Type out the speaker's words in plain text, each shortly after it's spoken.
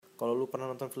Kalau lu pernah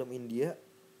nonton film India,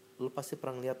 lu pasti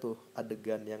pernah lihat tuh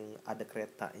adegan yang ada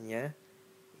keretanya,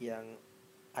 yang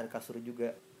ada kasur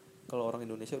juga. Kalau orang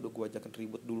Indonesia udah gua ajakin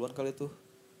ribut duluan kali tuh.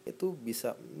 Itu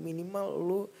bisa minimal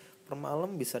lu per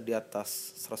malam bisa di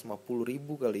atas 150.000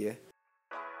 kali ya.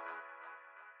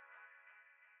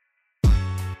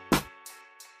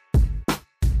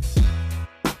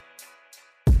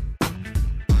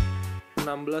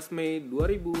 16 Mei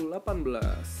 2018.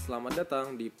 Selamat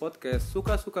datang di podcast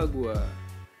Suka Gua.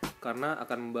 Karena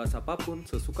akan membahas apapun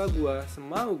sesuka gua,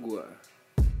 semau gua.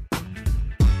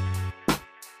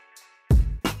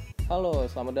 Halo,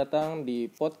 selamat datang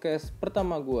di podcast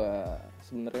pertama gua.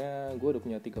 Sebenarnya gua udah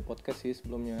punya 3 podcast sih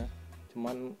sebelumnya.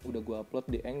 Cuman udah gua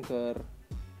upload di Anchor.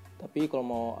 Tapi kalau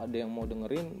mau ada yang mau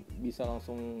dengerin bisa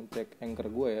langsung cek Anchor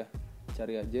gua ya.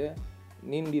 Cari aja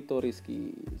Nindito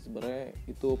Rizky. Sebenarnya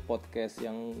itu podcast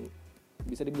yang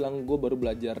bisa dibilang gue baru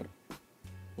belajar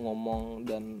ngomong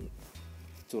dan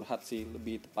curhat sih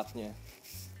lebih tepatnya.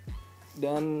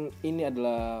 Dan ini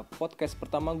adalah podcast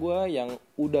pertama gue yang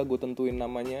udah gue tentuin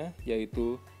namanya,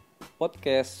 yaitu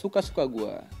podcast Suka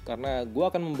gue. Karena gue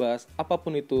akan membahas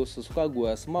apapun itu sesuka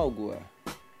gue, semau gue.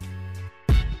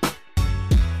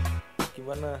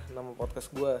 Gimana nama podcast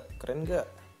gue? Keren gak?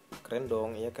 Keren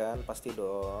dong, iya kan? Pasti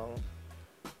dong.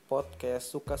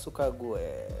 Podcast suka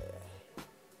gue.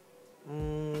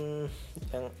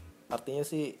 Yang artinya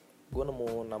sih gue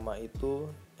nemu nama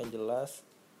itu yang jelas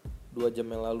 2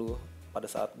 jam yang lalu. Pada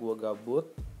saat gue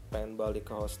gabut pengen balik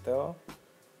ke hostel,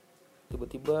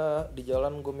 tiba-tiba di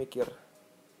jalan gue mikir,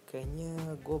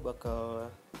 kayaknya gue bakal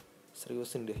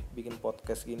seriusin deh bikin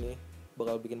podcast gini.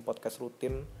 Bakal bikin podcast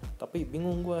rutin, tapi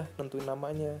bingung gue nentuin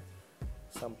namanya.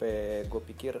 Sampai gue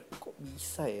pikir, kok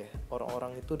bisa ya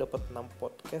orang-orang itu dapat 6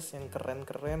 podcast yang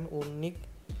keren-keren, unik,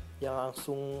 yang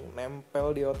langsung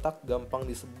nempel di otak, gampang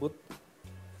disebut.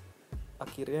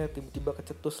 Akhirnya tiba-tiba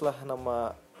kecetus lah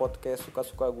nama podcast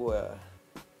suka gue.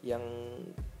 Yang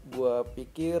gue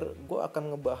pikir gue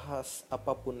akan ngebahas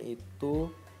apapun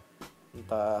itu,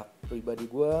 entah pribadi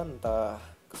gue, entah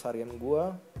keseharian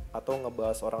gue, atau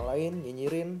ngebahas orang lain,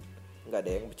 nyinyirin. Gak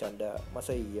ada yang bercanda,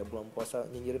 masa iya belum puasa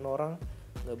nyinyirin orang?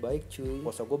 Gak baik cuy,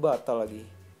 puasa gue batal lagi.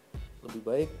 Lebih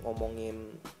baik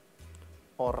ngomongin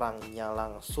orangnya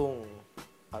langsung,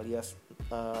 alias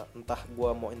entah gue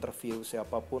mau interview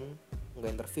siapapun.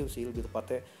 Gak interview sih, lebih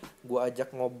tepatnya gue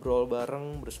ajak ngobrol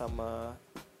bareng bersama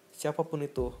siapapun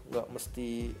itu. Gak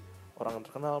mesti orang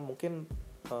terkenal. Mungkin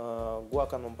gue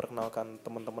akan memperkenalkan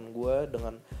teman-teman gue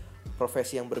dengan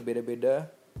profesi yang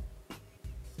berbeda-beda.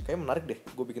 Kayaknya menarik deh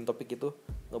gue bikin topik itu,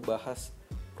 ngebahas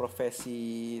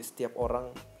profesi setiap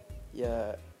orang.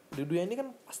 Ya di dunia ini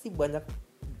kan pasti banyak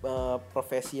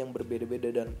profesi yang berbeda-beda,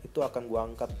 dan itu akan gue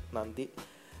angkat nanti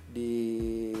di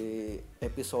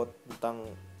episode tentang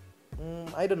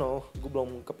I don't know, gue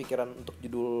belum kepikiran untuk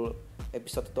judul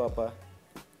episode itu apa.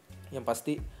 Yang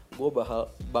pasti gue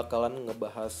bakalan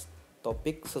ngebahas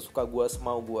topik sesuka gue,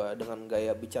 semau gue, dengan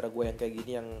gaya bicara gue yang kayak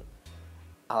gini, yang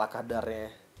ala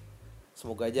kadarnya.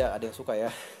 Semoga aja ada yang suka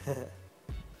ya.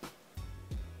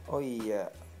 Oh iya,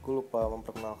 gue lupa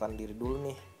memperkenalkan diri dulu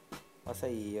nih.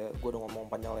 Masa iya gue udah ngomong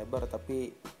panjang lebar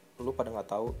tapi lu pada gak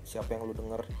tahu siapa yang lu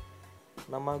denger.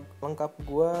 Nama lengkap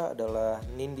gue adalah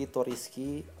Nindito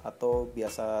Rizky, atau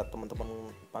biasa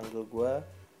teman-teman panggil gue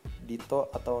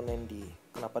Dito atau Nendi.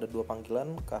 Kenapa ada 2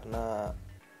 panggilan? Karena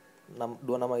 2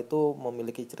 nama itu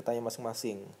memiliki ceritanya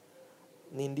masing-masing.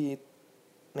 Nendi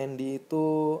itu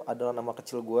adalah nama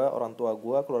kecil gue, orang tua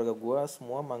gue, keluarga gue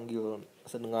semua manggil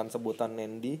dengan sebutan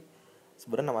Nendi.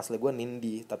 Sebenarnya nama asli gue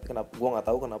Nindi, tapi kenapa gue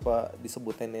nggak tahu kenapa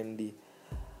disebutnya Nendi.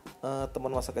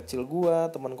 Teman masa kecil gue,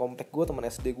 teman komplek gue, teman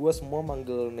SD gue semua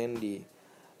manggil Nendi.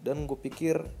 Dan gue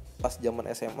pikir pas zaman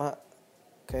SMA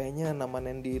kayaknya nama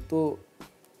Nendi itu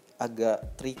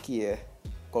agak tricky ya.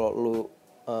 Kalau lu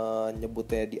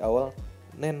nyebutnya di awal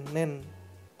Nen,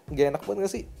 gak enak banget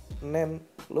gak sih? Nen,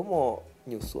 lu mau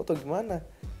nyusu atau gimana?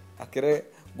 Akhirnya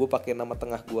gue pakai nama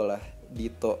tengah gue lah,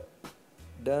 Dito.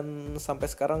 Dan sampai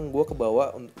sekarang gue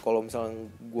kebawa kalau misalnya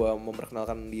gue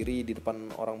memperkenalkan diri di depan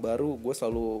orang baru, gue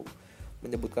selalu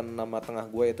menyebutkan nama tengah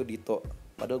gue yaitu Dito.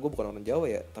 Padahal gue bukan orang Jawa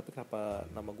ya, tapi kenapa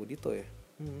nama gue Dito ya?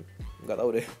 Nggak tahu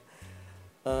deh.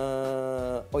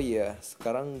 Oh iya,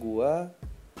 sekarang gue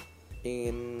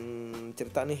ingin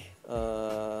cerita nih.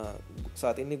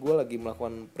 Saat ini gue lagi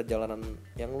melakukan perjalanan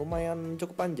yang lumayan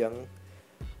cukup panjang,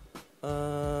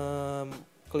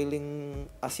 keliling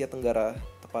Asia Tenggara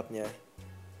tepatnya.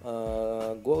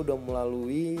 Gue udah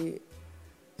melalui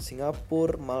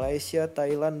Singapura, Malaysia,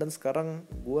 Thailand, dan sekarang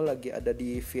gue lagi ada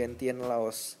di Vientiene,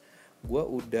 Laos. Gue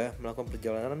udah melakukan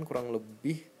perjalanan kurang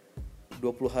lebih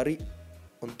 20 hari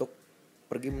untuk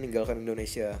pergi meninggalkan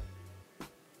Indonesia.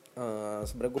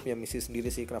 Sebenarnya gue punya misi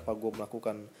sendiri sih kenapa gue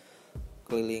melakukan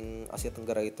keliling Asia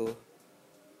Tenggara itu.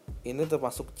 Ini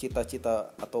termasuk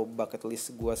cita-cita atau bucket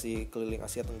list gue sih, keliling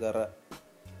Asia Tenggara.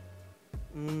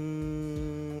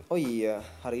 Oh iya,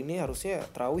 hari ini harusnya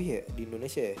tarawih ya di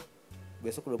Indonesia ya.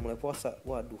 Besok udah mulai puasa.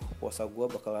 Waduh, puasa gue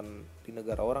bakalan di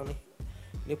negara orang nih.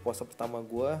 Ini puasa pertama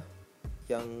gue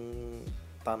yang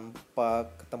tanpa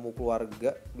ketemu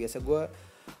keluarga. Biasa gue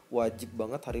wajib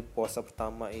banget hari puasa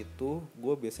pertama itu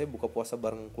gue biasanya buka puasa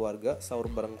bareng keluarga,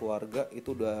 sahur bareng keluarga.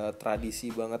 Itu udah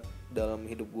tradisi banget dalam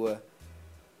hidup gue.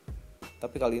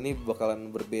 Tapi kali ini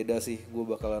bakalan berbeda sih. Gue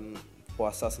bakalan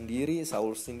puasa sendiri,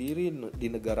 sahur sendiri di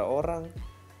negara orang.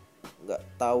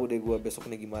 Nggak tahu deh gue besok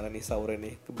nih gimana nih sahurnya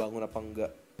nih, kebangun apa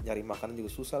enggak. Nyari makanan juga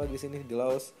susah lagi di sini di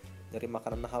Laos. Nyari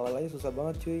makanan halal aja susah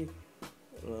banget cuy.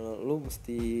 Lu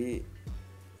mesti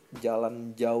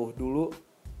jalan jauh dulu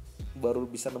baru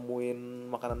bisa nemuin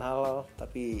makanan halal.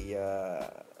 Tapi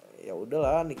ya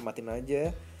udahlah, nikmatin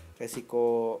aja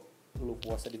resiko lu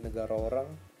puasa di negara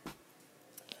orang.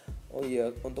 Oh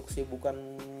iya, untuk kesibukan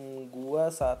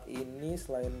gua saat ini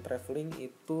selain traveling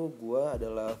itu gua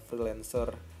adalah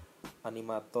freelancer,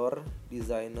 animator,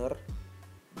 desainer,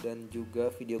 dan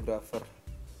juga videographer.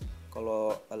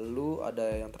 Kalau lu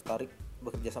ada yang tertarik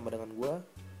bekerja sama dengan gua,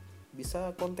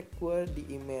 bisa kontak gua di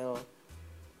email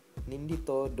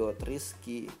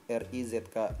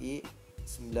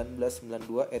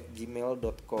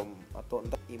nindito.rizki1992@gmail.com atau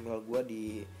entar email gua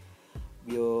di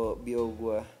bio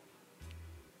gua.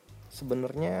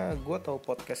 Sebenarnya gue tahu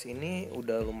podcast ini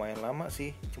udah lumayan lama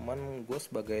sih, cuman gue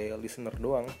sebagai listener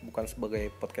doang, bukan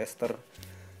sebagai podcaster.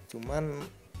 Cuman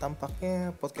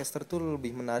tampaknya podcaster tuh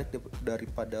lebih menarik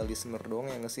daripada listener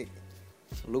doang, ya nggak sih?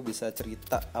 Lu bisa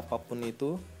cerita apapun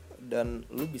itu dan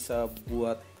lu bisa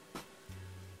buat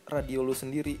radio lu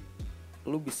sendiri,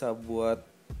 lu bisa buat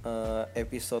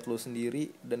episode lu sendiri,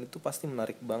 dan itu pasti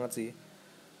menarik banget sih.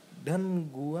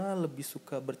 Dan gue lebih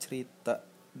suka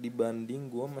bercerita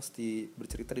dibanding gue mesti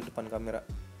bercerita di depan kamera.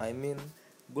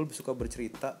 Gue lebih suka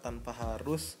bercerita tanpa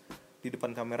harus di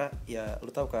depan kamera. Ya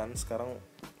lu tahu kan sekarang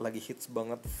lagi hits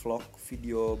banget vlog,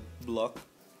 video blog.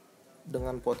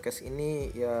 Dengan podcast ini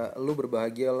ya lu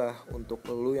berbahagialah. Untuk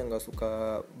lu yang gak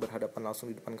suka berhadapan langsung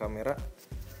di depan kamera,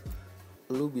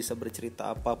 lu bisa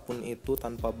bercerita apapun itu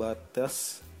tanpa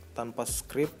batas, tanpa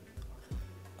skrip.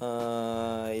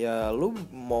 Ya lu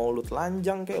mau lu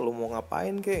telanjang kek, lu mau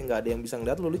ngapain kek, nggak ada yang bisa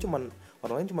ngeliat lu cuman,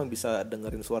 orang lain cuma bisa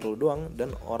dengerin suara lu doang, dan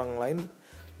orang lain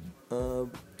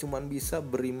cuman bisa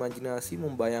berimajinasi,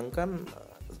 membayangkan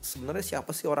sebenarnya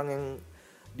siapa sih orang yang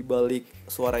dibalik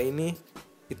suara ini.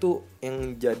 Itu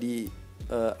yang jadi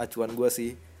acuan gue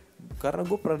sih, karena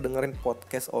gue pernah dengerin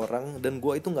podcast orang dan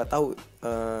gue itu nggak tahu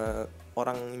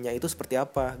orangnya itu seperti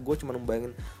apa. Gue cuma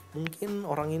membayangin mungkin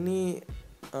orang ini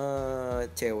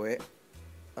cewek,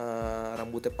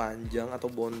 rambutnya panjang atau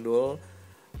bondol,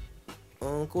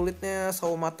 kulitnya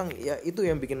sawo matang. Ya itu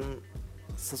yang bikin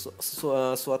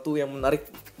sesuatu yang menarik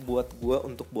buat gue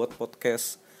untuk buat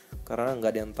podcast, karena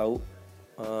nggak ada yang tahu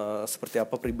seperti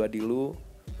apa pribadi lu,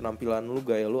 penampilan lu,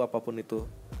 gaya lu, apapun itu.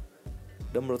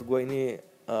 Dan menurut gue ini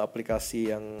aplikasi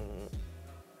yang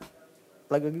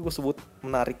lagi gue sebut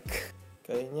menarik.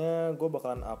 Kayaknya gue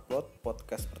bakalan upload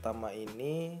podcast pertama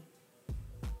ini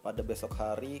pada besok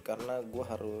hari, karena gue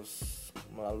harus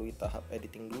melalui tahap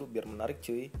editing dulu biar menarik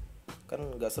cuy.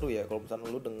 Kan gak seru ya kalau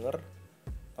misalnya lu denger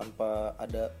tanpa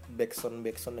ada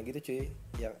backsoundnya gitu cuy,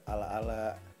 yang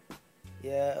ala-ala,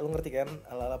 ya lu ngerti kan,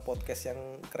 ala-ala podcast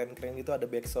yang keren-keren gitu, ada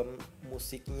backsound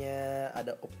musiknya,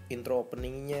 ada intro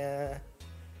openingnya.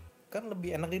 Kan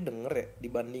lebih enak didengar ya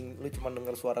dibanding lu cuma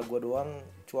denger suara gue doang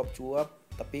cuap-cuap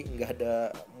tapi gak ada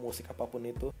musik apapun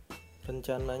itu.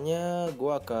 Rencananya gue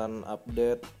akan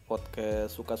update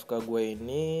podcast suka-suka gue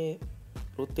ini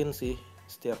rutin sih,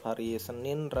 setiap hari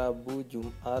Senin, Rabu,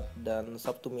 Jumat, dan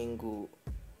Sabtu Minggu.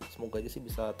 Semoga aja sih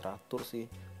bisa teratur sih,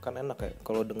 kan enak ya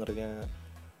kalau dengernya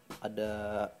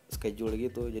ada schedule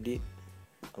gitu. Jadi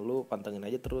lu pantengin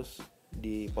aja terus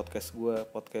di podcast gue,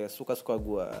 podcast suka-suka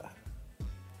gue.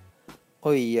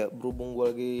 Oh iya, berhubung gue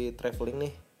lagi traveling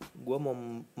nih, gue mau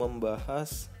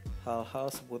membahas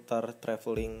hal-hal seputar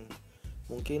traveling.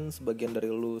 Mungkin sebagian dari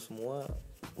lu semua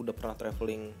udah pernah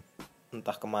traveling,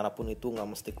 entah kemanapun itu, gak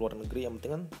mesti keluar negeri. Yang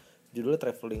penting kan judulnya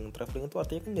traveling. Traveling itu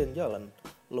artinya kan jalan-jalan.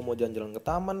 Lu mau jalan-jalan ke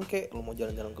taman kek, lu mau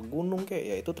jalan-jalan ke gunung kek,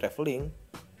 ya itu traveling.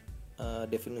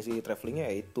 Definisi travelingnya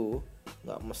ya itu,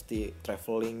 gak mesti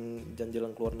traveling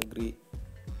jalan-jalan ke luar negeri.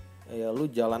 Ya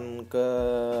lu jalan ke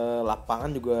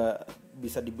lapangan juga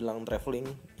bisa dibilang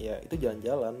traveling. Ya itu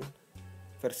jalan-jalan.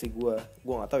 Versi gue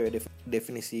nggak tahu ya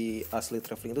definisi asli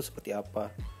traveling itu seperti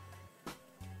apa.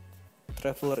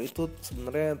 traveler itu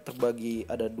sebenarnya terbagi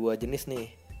ada dua jenis nih.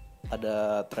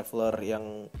 Ada traveler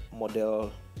yang model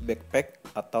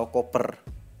backpack atau koper.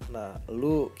 Nah,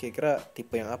 lu kira-kira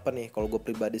tipe yang apa nih? Kalau gue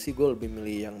pribadi sih gue lebih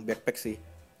milih yang backpack sih.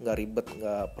 Nggak ribet,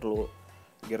 nggak perlu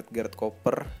geret-geret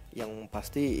koper. Yang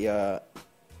pasti ya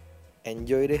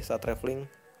enjoy deh saat traveling,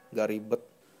 nggak ribet.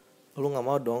 Lu nggak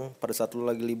mau dong pada saat lu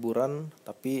lagi liburan,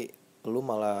 tapi lu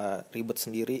malah ribet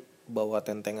sendiri bawa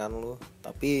tentengan lu.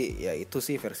 Tapi ya itu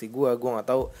sih versi gue nggak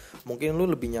tahu. Mungkin lu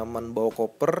lebih nyaman bawa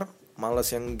koper, males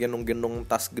yang gendong-gendong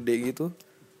tas gede gitu.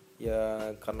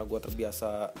 Ya karena gue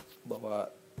terbiasa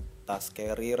bawa tas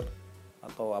carrier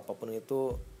atau apapun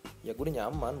itu, ya gue udah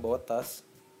nyaman bawa tas.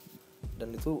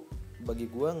 Dan itu bagi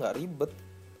gue nggak ribet.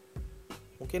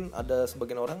 Mungkin ada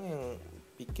sebagian orang yang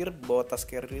pikir bawa tas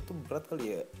carrier itu berat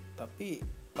kali ya. Tapi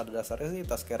pada dasarnya sih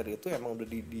tas carrier itu emang udah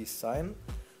didesain,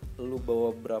 lu bawa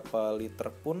berapa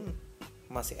liter pun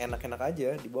masih enak-enak aja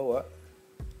dibawa.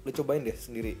 Lu cobain deh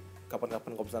sendiri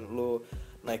kapan-kapan kalau misalnya lu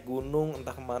naik gunung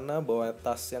entah kemana bawa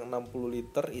tas yang 60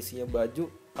 liter isinya baju,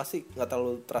 pasti gak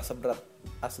terlalu terasa berat.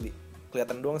 Asli,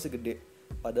 kelihatan doang sih gede,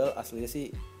 padahal aslinya sih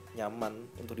nyaman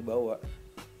untuk dibawa.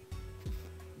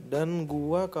 Dan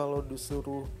gua kalau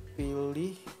disuruh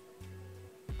pilih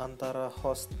antara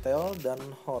hostel dan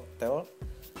hotel,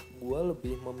 gua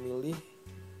lebih memilih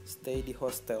stay di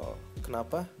hostel.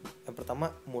 Kenapa? Yang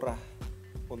pertama murah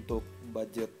untuk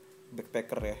budget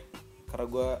backpacker ya. Karena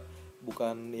gue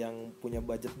bukan yang punya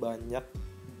budget banyak,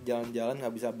 jalan-jalan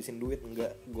gak bisa habisin duit.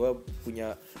 Enggak, gue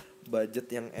punya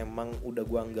budget yang emang udah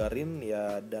gue anggarin.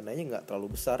 Ya dananya gak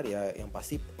terlalu besar ya, yang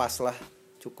pasti pas lah,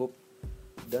 cukup.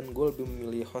 Dan gue lebih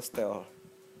memilih hostel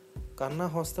karena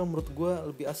hostel menurut gue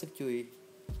lebih asik cuy.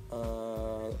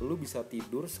 Lu bisa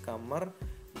tidur sekamar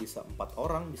bisa 4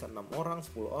 orang, bisa 6 orang,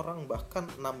 10 orang, bahkan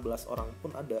 16 orang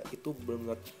pun ada. Itu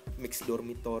benar-benar mix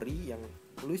dormitory yang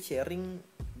lu sharing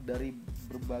dari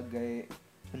berbagai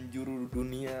penjuru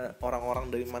dunia,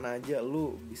 orang-orang dari mana aja.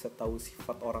 Lu bisa tahu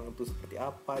sifat orang itu seperti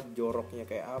apa, joroknya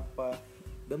kayak apa.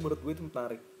 Dan menurut gue itu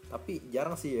menarik. Tapi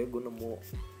jarang sih ya gue nemu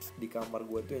di kamar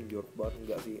gue tuh yang jorok banget.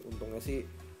 Enggak sih, untungnya sih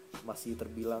masih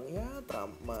terbilang ya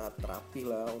terapi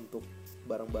lah untuk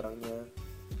barang-barangnya.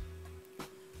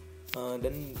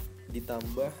 Dan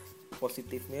ditambah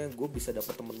positifnya gue bisa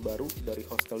dapat teman baru dari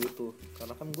hostel itu.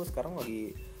 Karena kan gue sekarang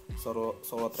lagi solo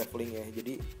traveling ya,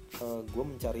 jadi gue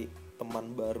mencari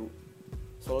teman baru.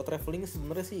 Solo traveling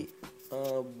sebenarnya sih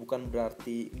bukan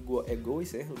berarti gue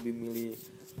egois ya, lebih milih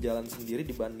jalan sendiri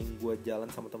dibanding gue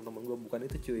jalan sama teman-teman gue. Bukan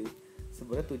itu cuy.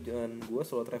 Sebenarnya tujuan gue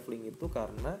solo traveling itu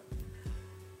karena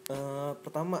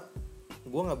pertama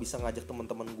gue nggak bisa ngajak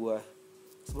teman-teman gue.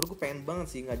 Sebenarnya gue pengen banget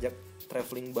sih ngajak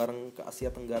traveling bareng ke Asia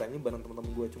Tenggara ini bareng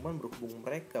teman-teman gue, cuman berhubung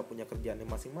mereka punya kerjaannya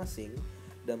masing-masing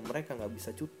dan mereka nggak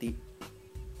bisa cuti.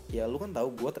 Ya lu kan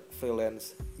tahu gue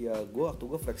freelance, ya gue waktu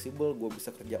gue fleksibel, gue bisa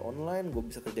kerja online, gue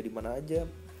bisa kerja di mana aja.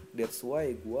 That's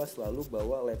why gue selalu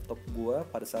bawa laptop gue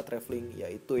pada saat traveling, ya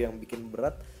itu yang bikin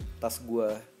berat tas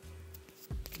gue.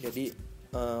 Jadi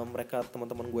mereka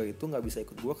teman-teman gue itu nggak bisa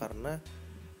ikut gue karena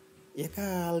ya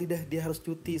kali dah dia harus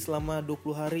cuti selama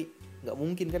 20 hari. Nggak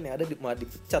mungkin kan ya, ada malah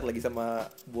dipecat lagi sama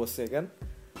bosnya kan.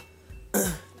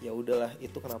 Ya udahlah,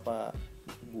 itu kenapa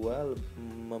gue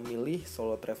memilih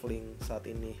solo traveling saat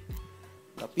ini.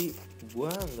 Tapi gue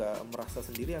nggak merasa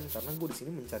sendirian karena gue di sini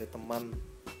mencari teman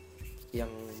yang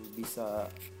bisa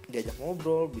diajak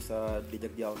ngobrol, bisa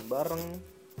diajak jalan bareng,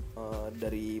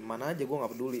 dari mana aja gue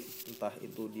nggak peduli. Entah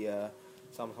itu dia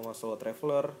sama-sama solo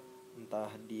traveler, entah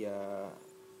dia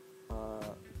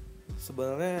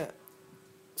sebenarnya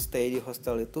stay di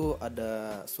hostel itu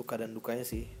ada suka dan dukanya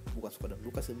sih. Bukan suka dan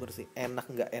duka sih sebenarnya sih, enak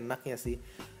nggak enaknya sih.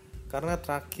 Karena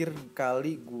terakhir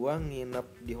kali gue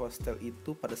nginep di hostel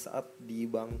itu pada saat di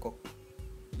Bangkok,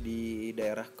 di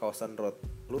daerah Kawasan Road.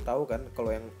 Lu tahu kan,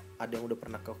 kalau yang ada yang udah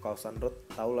pernah ke Kawasan Road,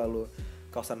 tahu lah lu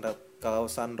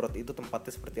Kawasan Road itu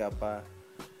tempatnya seperti apa.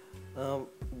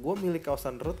 Gue milih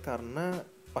Kawasan Road karena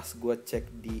pas gue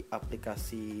cek di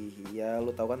aplikasi, ya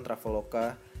lu tahu kan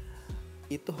Traveloka,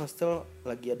 itu hostel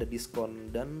lagi ada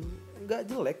diskon dan nggak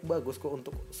jelek, bagus kok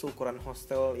untuk seukuran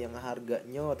hostel yang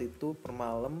harganya waktu itu per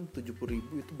malam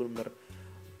 70.000. Itu benar-benar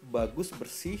bagus,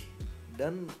 bersih,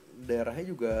 dan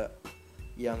daerahnya juga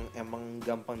yang emang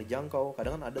gampang dijangkau.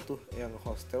 Kadang kan ada tuh yang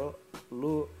hostel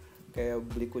lu kayak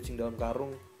beli kucing dalam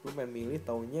karung, lu main milih,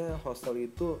 taunya hostel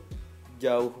itu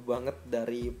jauh banget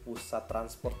dari pusat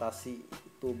transportasi.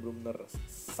 Itu benar-benar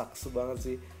saks banget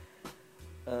sih.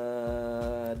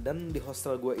 Dan di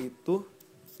hostel gue itu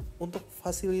untuk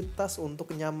fasilitas, untuk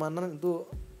kenyamanan itu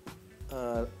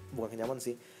bukan kenyamanan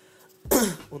sih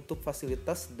untuk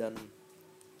fasilitas dan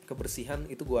kebersihan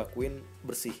itu gue akuin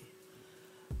bersih.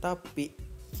 Tapi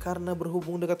karena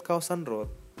berhubung dekat kawasan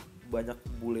road, banyak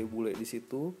bule-bule di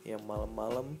situ yang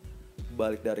malam-malam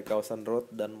balik dari kawasan road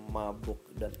dan mabuk,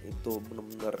 dan itu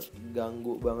bener-bener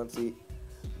ganggu banget sih.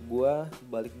 Gua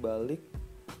balik-balik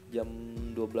jam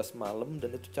 12 malam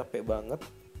dan itu capek banget.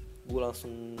 Gue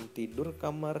langsung tidur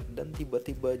kamar dan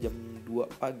tiba-tiba jam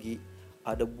 2 pagi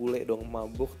ada bule dong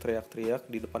mabuk teriak-teriak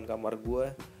di depan kamar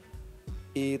gue.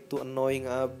 Itu annoying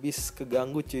abis,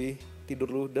 keganggu cuy tidur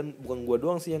lu. Dan bukan gue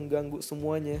doang sih yang ganggu,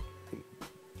 semuanya.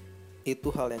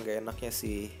 Itu hal yang gak enaknya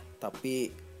sih.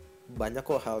 Tapi banyak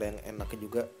kok hal yang enaknya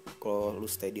juga kalau lu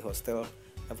stay di hostel.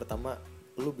 Yang pertama,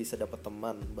 lu bisa dapat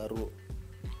teman baru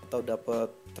atau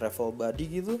dapat travel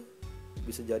buddy gitu.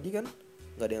 Bisa jadi kan,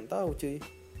 nggak ada yang tahu cuy.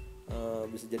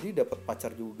 Bisa jadi dapat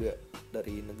pacar juga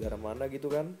dari negara mana gitu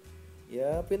kan.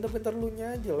 Ya pintar-pintar lu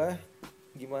nya aja lah,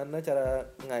 gimana cara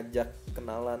ngajak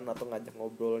kenalan atau ngajak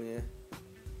ngobrolnya.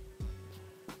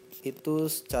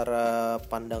 Itu secara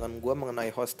pandangan gue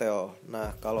mengenai hostel.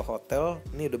 Nah kalau hotel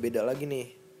ini udah beda lagi nih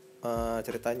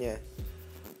ceritanya.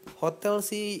 Hotel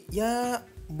sih ya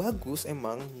bagus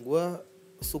emang, gue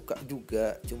suka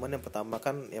juga. Cuman yang pertama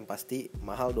kan yang pasti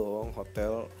mahal dong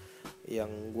hotel.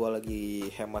 Yang gue lagi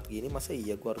hemat gini, masa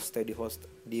iya gue harus stay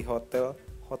di hotel.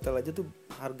 Hotel aja tuh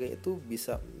harganya itu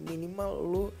bisa minimal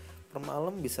lu per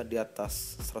malam bisa di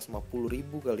atas 150.000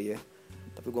 kali ya.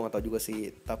 Tapi gue gak tahu juga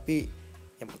sih. Tapi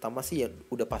yang pertama sih ya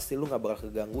udah pasti lu gak bakal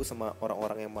keganggu sama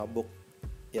orang-orang yang mabuk.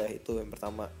 Ya itu yang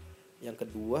pertama. Yang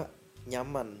kedua,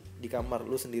 nyaman di kamar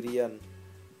lu sendirian.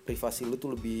 Privasi lu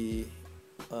tuh lebih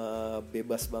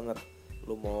bebas banget.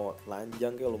 Lu mau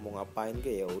telanjang kayak, lu mau ngapain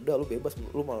kayak, ya udah lu bebas.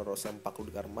 Lu mau naruh sempak lu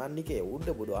di kamar mandi kayak, ya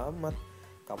udah bodo amat.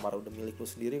 Kamar udah milik lu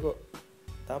sendiri kok.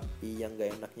 Tapi yang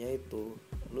gak enaknya itu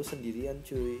lu sendirian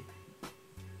cuy.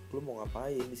 Lu mau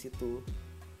ngapain di situ?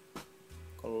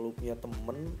 Kalau lu punya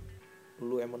temen,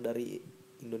 lu emang dari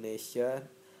Indonesia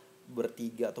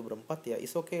bertiga atau berempat ya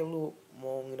is okay, lu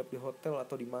mau nginep di hotel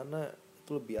atau di mana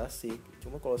itu lebih asik.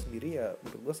 Cuma kalau sendiri ya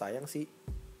menurut gue sayang sih.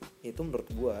 Itu menurut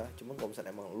gue. Cuma kalau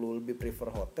misalnya emang lu lebih prefer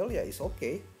hotel ya is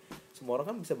okay. Semua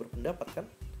orang kan bisa berpendapat kan.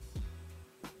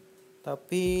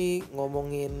 Tapi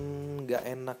ngomongin gak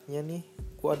enaknya nih,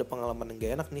 gue ada pengalaman yang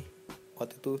gak enak nih.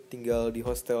 Waktu itu tinggal di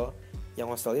hostel.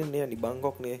 Yang hostel ini yang di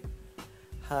Bangkok nih.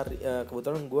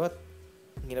 Kebetulan gue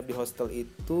nginep di hostel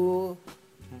itu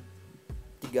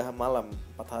 3 malam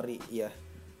 4 hari ya.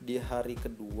 Di hari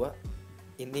kedua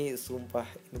ini sumpah,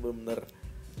 ini bener-bener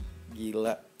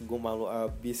gila. Gue malu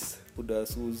abis, udah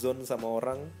suzon sama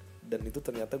orang. Dan itu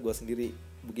ternyata gue sendiri.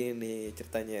 Begini nih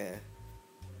ceritanya.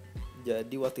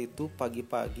 Jadi waktu itu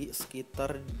pagi-pagi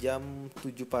sekitar jam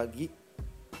 7 pagi.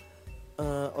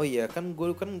 Oh iya kan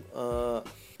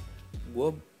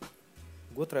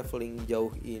gue traveling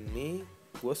jauh ini,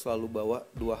 gue selalu bawa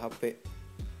 2 HP.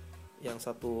 Yang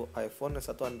satu iPhone, yang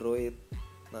satu Android.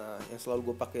 Nah yang selalu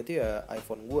gue pakai itu ya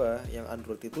iPhone gue. Yang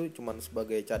Android itu cuman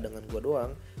sebagai cadangan gue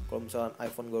doang. Kalau misalnya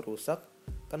iPhone gue rusak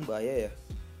kan bahaya ya,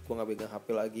 gue nggak pegang HP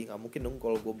lagi. Nggak mungkin dong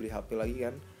kalau gue beli HP lagi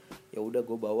kan. Ya udah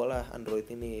gue bawalah Android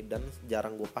ini. Dan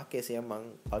jarang gue pakai sih emang,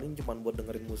 paling cuman buat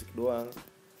dengerin musik doang.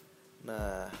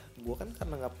 Nah gue kan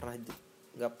karena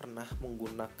nggak pernah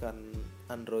menggunakan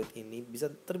Android ini, bisa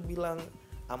terbilang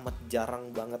amat jarang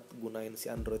banget gunain si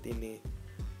Android ini.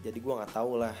 Jadi gue nggak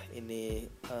tahu lah ini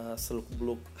seluk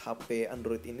beluk HP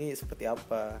Android ini seperti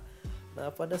apa. Nah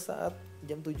pada saat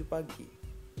jam 7 pagi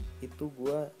itu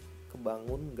gue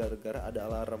kebangun gara-gara ada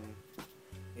alarm.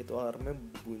 Itu alarmnya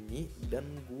bunyi dan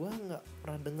gue nggak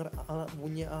pernah denger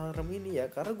bunyi alarm ini ya,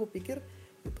 karena gue pikir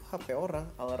itu HP orang,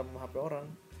 alarm HP orang.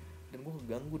 Dan gue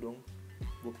keganggu dong.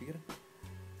 Gue pikir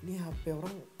ini HP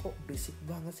orang kok berisik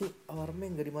banget sih,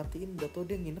 alarmnya nggak dimatiin. Udah tau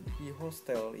dia nginep di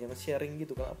hostel yang sharing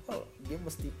gitu, kenapa dia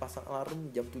mesti pasang alarm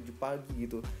jam 7 pagi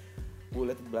gitu. Gue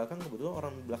liat di belakang, kebetulan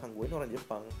orang belakang gue ini orang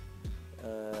Jepang.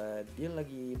 Dia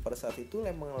lagi pada saat itu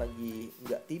emang lagi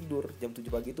nggak tidur, jam 7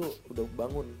 pagi itu udah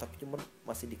bangun tapi cuman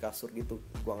masih di kasur gitu.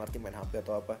 Gue ngerti main HP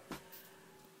atau apa.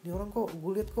 Ini orang kok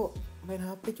gue liat kok main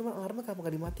HP, cuman alarmnya kenapa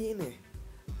nggak dimatiin ya.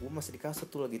 Gue masih di kasur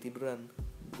tuh lagi tiduran.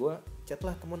 Gue chat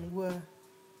lah teman gue,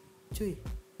 cuy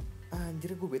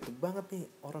anjir gue bete banget nih,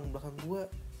 orang belakang gue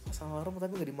pasang alarm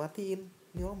tapi gak dimatiin.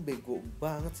 Ini orang bego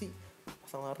banget sih,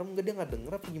 pasang alarm gak, dia gak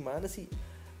denger apa gimana sih.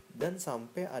 Dan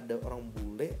sampai ada orang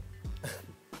bule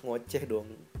ngoceh dong,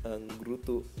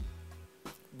 ngerutu,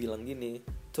 bilang gini,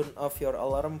 turn off your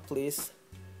alarm please.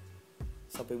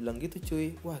 Sampai bilang gitu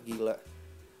cuy. Wah gila,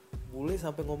 bule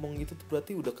sampai ngomong gitu tuh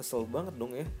berarti udah kesel banget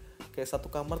dong ya. Kayak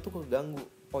satu kamar tuh keganggu.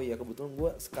 Oh iya kebetulan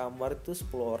gue sekamar itu 10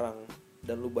 orang.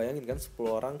 Dan lu bayangin kan 10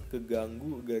 orang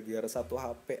keganggu gara-gara satu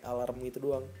HP alarm itu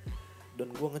doang.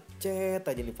 Dan gue ngechat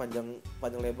aja nih panjang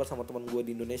lebar sama teman gue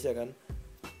di Indonesia kan.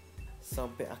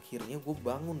 Sampai akhirnya gue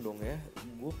bangun dong ya,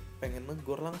 gue pengen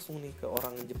negor langsung nih ke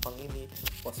orang Jepang ini.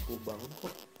 Pas gue bangun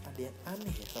kok ada yang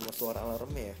aneh ya sama suara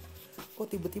alarmnya ya, kok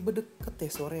tiba-tiba deket ya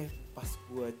suaranya. Pas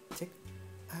gue cek,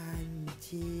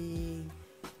 anjing,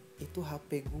 itu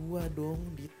HP gue dong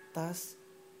di tas.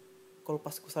 Kalau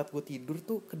pas saat gue tidur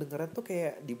tuh kedengeran tuh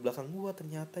kayak di belakang gue,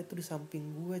 ternyata itu di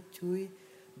samping gue cuy.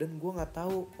 Dan gue nggak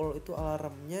tahu kalau itu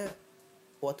alarmnya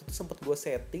waktu itu sempat gue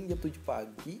setting jam 7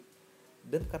 pagi.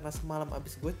 Dan karena semalam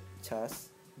abis gue cas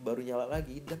baru nyala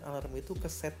lagi, dan alarm itu ke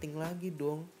setting lagi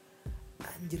dong.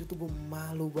 Anjir, itu gue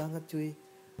malu banget cuy.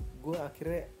 Gue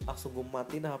akhirnya langsung gue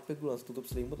matiin HP, gue langsung tutup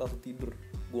selimut, langsung tidur.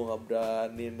 Gue gak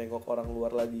berani nengok orang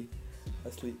luar lagi.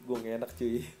 Asli gue gak enak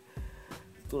cuy.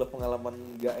 Itulah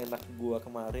pengalaman gak enak gue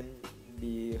kemarin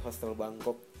di hostel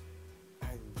Bangkok.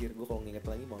 Anjir, gue kalau nginget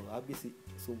lagi malu habis sih,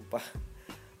 sumpah.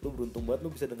 Lu beruntung banget lu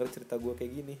bisa denger cerita gue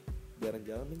kayak gini.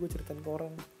 Jarang-jarang nih gue ceritain ke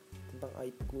orang tentang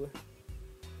aib gue.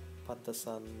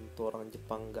 Pantesan tuh orang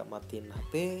Jepang gak matiin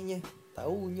HP-nya,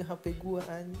 taunya HP gue,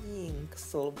 anjing.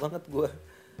 Kesel banget gue.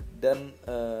 Dan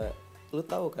lu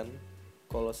tahu kan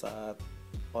kalau saat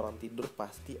orang tidur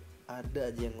pasti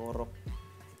ada aja yang ngorok.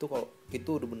 Itu kalau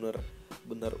itu udah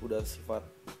bener udah sifat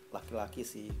laki-laki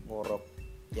sih, ngorok.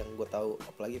 Yang gue tahu,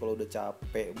 apalagi kalau udah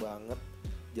capek banget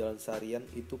jalan seharian,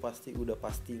 itu pasti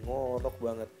ngorok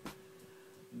banget.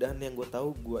 Dan yang gue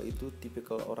tahu, gue itu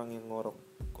tipikal orang yang ngorok.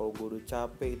 Kalau gue udah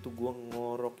capek itu gue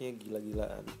ngoroknya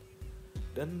gila-gilaan.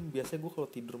 Dan biasanya gue kalau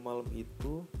tidur malam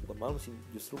itu, bukan malam sih,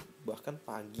 justru bahkan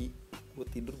pagi. Gue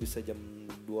tidur bisa jam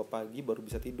 2 pagi baru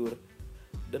bisa tidur.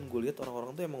 Dan gue lihat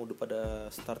orang-orang tuh emang udah pada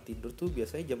start tidur tuh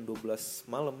biasanya jam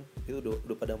 12 malam. Itu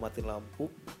udah pada matiin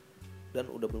lampu. Dan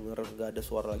udah bener-bener gak ada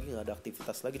suara lagi, gak ada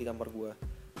aktivitas lagi di kamar gue.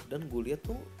 Dan gue lihat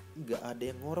tuh gak ada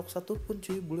yang ngorok satupun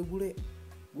cuy, bule-bule.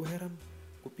 Gue heran.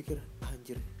 Gue pikir,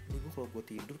 anjir, ini gue kalau gue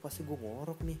tidur pasti gue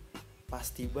ngorok nih.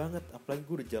 Pasti banget, apalagi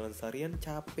gue udah jalan seharian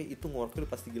capek, itu ngoroknya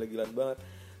udah pasti gila-gilaan banget.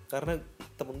 Karena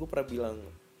temen gue pernah bilang,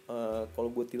 kalau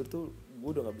gue tidur tuh gue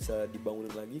udah gak bisa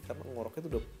dibangunin lagi karena ngoroknya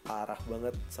tuh udah parah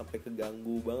banget, sampai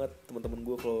keganggu banget teman-teman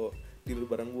gue kalau tidur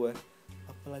bareng gue.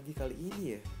 Apalagi kali ini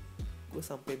ya, gue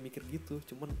sampai mikir gitu.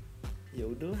 Cuman ya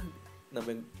udahlah,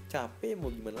 namanya capek, mau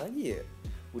gimana lagi ya,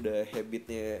 udah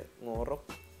habitnya ngorok,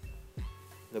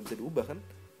 nggak bisa diubah kan.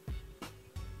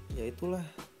 Ya itulah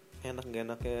enak gak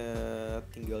enaknya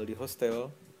tinggal di hostel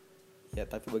ya.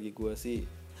 Tapi bagi gue sih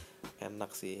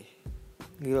enak sih.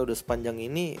 Gila, udah sepanjang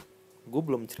ini gue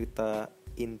belum cerita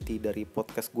inti dari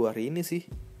podcast gue hari ini sih.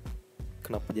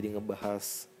 Kenapa jadi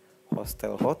ngebahas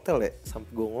hostel ya,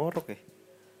 sampai gue ngorok ya.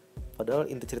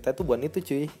 Padahal inti cerita itu bukan itu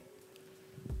cuy.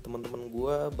 Teman-teman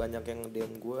gue banyak yang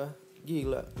DM gue,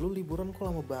 gila lu liburan kok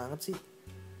lama banget sih,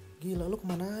 gila lu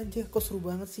kemana aja, kok seru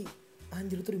banget sih,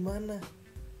 anjir itu di mana,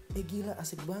 gila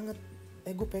asik banget,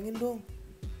 gue pengen dong.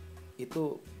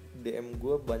 Itu DM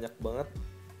gue banyak banget,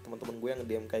 teman-teman gue yang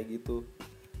DM kayak gitu.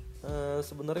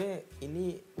 Sebenarnya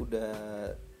ini udah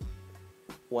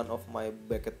one of my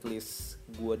bucket list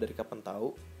gue dari kapan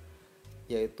tahu,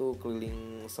 yaitu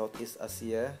keliling Southeast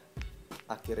Asia.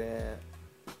 Akhirnya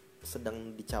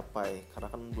sedang dicapai, karena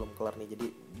kan belum kelar nih, jadi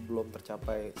belum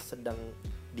tercapai, sedang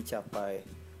dicapai.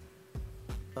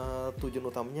 Tujuan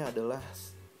utamanya adalah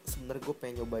sebenarnya gue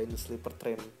pengen nyobain sleeper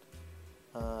train,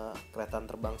 kereta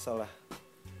terbangsa lah,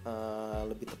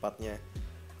 lebih tepatnya.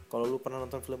 Kalau lu pernah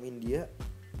nonton film India,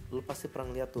 lu pasti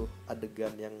pernah lihat tuh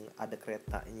adegan yang ada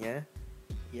keretanya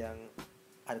yang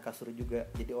ada kasur juga,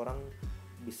 jadi orang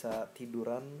bisa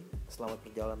tiduran selama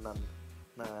perjalanan.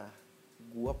 Nah,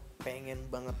 gue pengen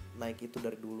banget naik itu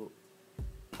dari dulu,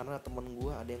 karena temen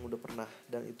gue ada yang udah pernah,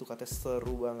 dan itu katanya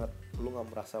seru banget. Lu gak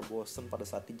merasa bosen pada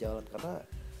saat di jalan, karena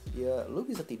ya lu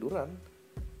bisa tiduran,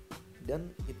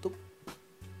 dan itu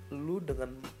lu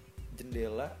dengan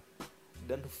jendela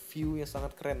dan view yang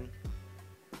sangat keren.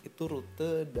 Itu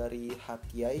rute dari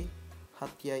Hat Yai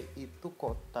itu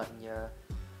kota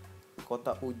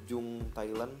ujung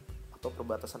Thailand, atau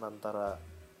perbatasan antara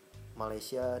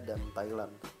Malaysia dan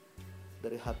Thailand.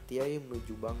 Dari Hat Yai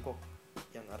menuju Bangkok,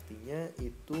 yang artinya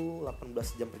itu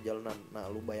 18 jam perjalanan. Nah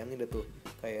lu bayangin deh tuh,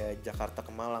 kayak Jakarta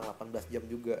ke Malang 18 jam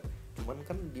juga. Cuman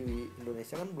kan di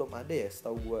Indonesia kan belum ada ya,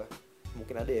 setahu gue.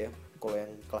 Mungkin ada ya, kalau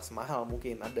yang kelas mahal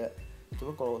mungkin ada.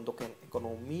 Cuman kalau untuk yang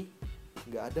ekonomi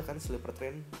nggak ada kan sleeper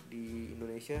train di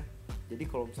Indonesia. Jadi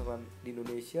kalau misalkan di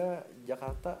Indonesia,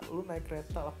 Jakarta, lu naik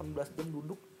kereta 18 jam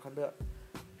duduk, ada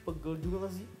pegel juga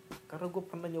gak sih? Karena gue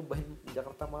pernah nyobain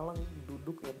Jakarta Malang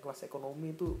duduk yang kelas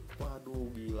ekonomi itu,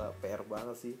 waduh gila, PR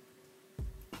banget sih.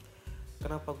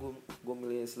 Kenapa gue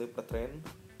milih sleeper train?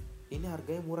 Ini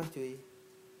harganya murah cuy.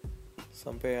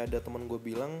 Sampai ada teman gue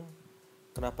bilang,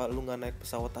 kenapa lu nggak naik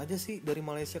pesawat aja sih dari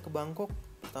Malaysia ke Bangkok?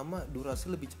 Pertama, durasi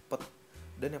lebih cepet,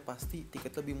 dan yang pasti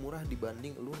tiket lebih murah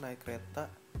dibanding lu naik kereta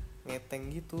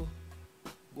ngeteng gitu.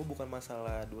 Gue bukan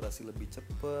masalah durasi lebih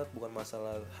cepet, bukan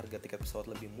masalah harga tiket pesawat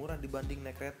lebih murah dibanding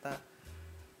naik kereta.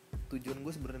 Tujuan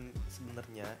gue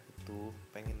sebenarnya itu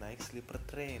pengen naik sleeper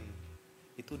train.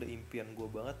 Itu udah impian gue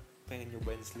banget, pengen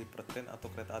nyobain sleeper train atau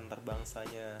kereta antar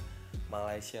bangsanya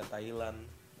Malaysia Thailand.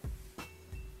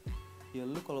 Ya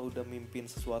lu kalau udah mimpin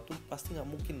sesuatu pasti nggak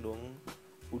mungkin dong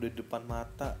udah di depan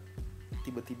mata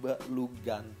tiba-tiba lu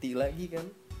ganti lagi kan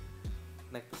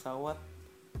naik pesawat.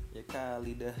 Ya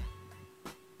kali dah.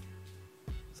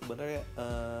 Sebenarnya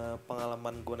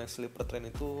pengalaman gue naik sleeper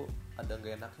train itu ada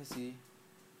nggak enaknya sih.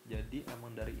 Jadi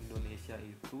emang dari Indonesia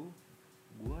itu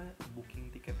gue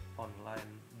booking tiket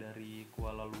online dari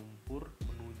Kuala Lumpur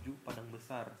menuju Padang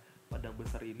Besar. Padang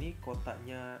Besar ini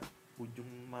kotanya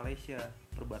ujung Malaysia,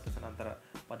 perbatasan antara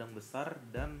Padang Besar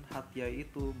dan Hat Yai,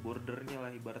 itu bordernya lah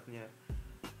ibaratnya.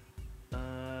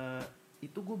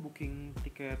 Itu gue booking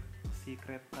tiket si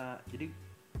kereta. Jadi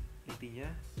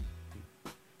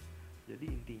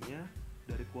intinya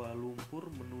dari Kuala Lumpur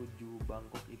menuju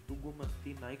Bangkok itu gue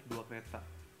mesti naik 2 kereta.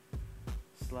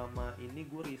 Selama ini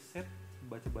gue riset,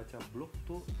 baca-baca blog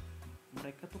tuh,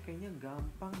 mereka tuh kayaknya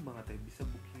gampang banget ya bisa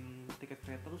booking tiket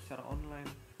kereta tuh secara online.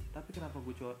 Tapi kenapa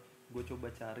gue coba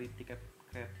cari tiket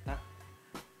kereta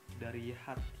dari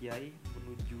Hat Yai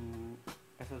menuju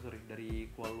dari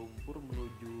Kuala Lumpur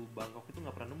menuju Bangkok itu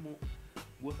nggak pernah nemu.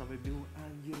 Gue sampai bingung,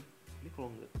 anjir, ini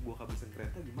kalau nggak gue kehabisan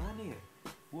kereta gimana ya?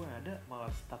 Gue ada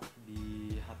malah stuck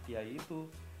di Hat Yai itu.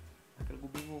 Akhirnya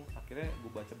gue bingung. Akhirnya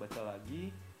gue baca-baca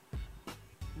lagi.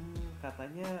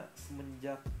 Katanya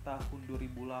semenjak tahun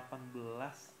 2018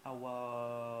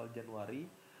 awal Januari,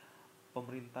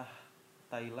 pemerintah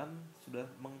Thailand sudah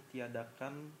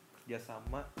mentiadakan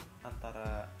kerjasama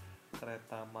antara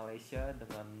kereta Malaysia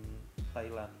dengan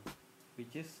Thailand,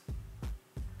 which is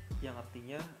yang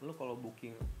artinya lu kalau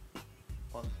booking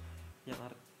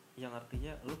yang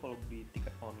artinya lu kalau beli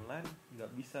tiket online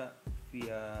nggak bisa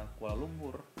via Kuala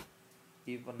Lumpur,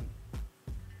 even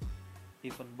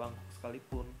Bangkok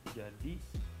sekalipun. Jadi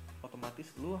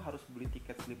otomatis lu harus beli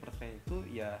tiket sleeper train itu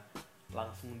ya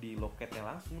langsung di loketnya,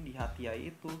 langsung di Hat Yai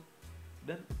itu.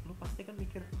 Dan lu pasti kan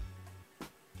mikir,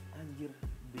 anjir,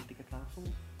 beli tiket langsung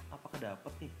apakah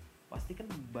dapat nih? Pasti kan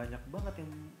banyak banget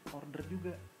yang order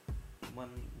juga. Cuman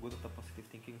gue tetap positive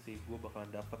thinking sih, gue bakalan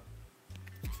dapet.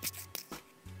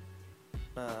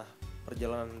 Nah,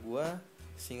 perjalanan gue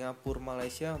Singapura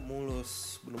Malaysia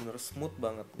mulus, bener-bener smooth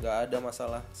banget, nggak ada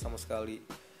masalah sama sekali,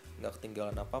 nggak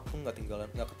ketinggalan apapun, nggak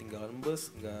ketinggalan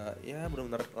bus, nggak, ya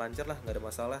bener-bener lancar lah, nggak ada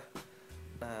masalah.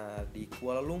 Nah, di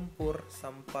Kuala Lumpur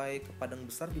sampai ke Padang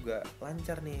Besar juga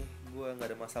lancar nih, gue nggak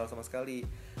ada masalah sama sekali.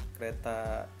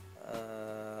 Kereta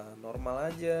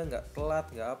normal aja, nggak telat,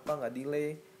 nggak apa, nggak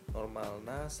delay, normal.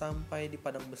 Nah, sampai di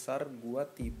Padang Besar gue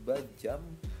tiba jam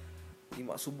 5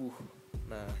 subuh.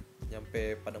 Nah,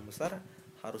 nyampe Padang Besar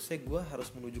harusnya gue harus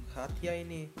menuju ke Hat Yai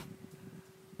ini.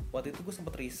 Waktu itu gue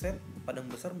sempet riset, Padang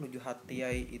Besar menuju Hat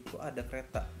Yai itu ada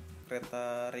kereta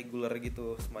reguler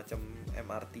gitu, semacam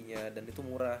MRT-nya, dan itu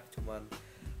murah, cuman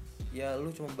ya lu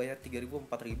cuma bayar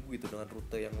 3.000-4.000 gitu dengan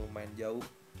rute yang lumayan jauh.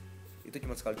 Itu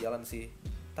cuma sekali jalan sih.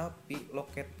 Tapi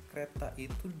loket kereta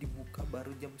itu dibuka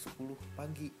baru jam 10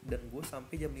 pagi dan gue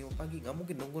sampai jam 5 pagi. Nggak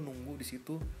mungkin dong gue nunggu di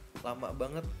situ lama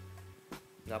banget.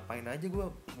 Ngapain aja gue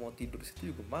mau tidur di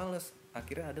situ juga males.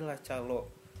 Akhirnya adalah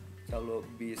calo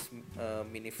bis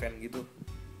minivan gitu.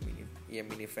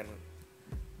 Minivan.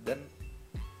 Dan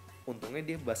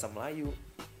untungnya dia bahasa Melayu.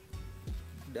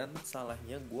 Dan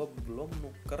salahnya gue belum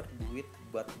nuker duit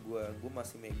baht gue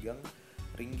masih megang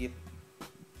ringgit.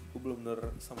 Gue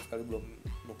bener-bener sama sekali belum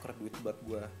nuker duit baht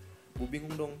gue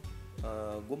bingung dong.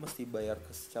 Gue mesti bayar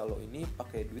ke calo ini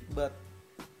pakai duit baht.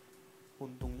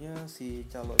 Untungnya si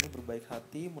calo ini berbaik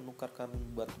hati menukarkan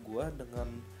baht gue dengan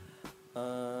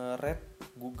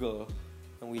rate Google,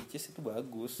 yang which is itu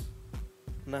bagus.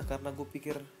 Nah, karena gue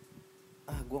pikir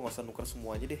gue nggak usah nuker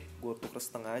semua aja deh, gue tuker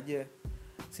setengah aja,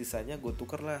 sisanya gue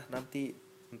tuker lah nanti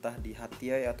entah di Hat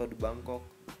Yai atau di Bangkok.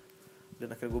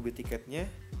 Dan akhirnya gue beli tiketnya,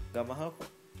 nggak mahal kok.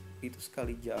 Itu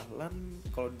sekali jalan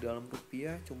kalau di dalam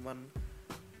rupiah cuman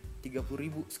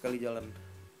 30.000 sekali jalan.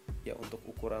 Ya untuk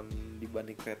ukuran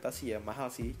dibanding kereta sih ya mahal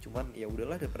sih, cuman ya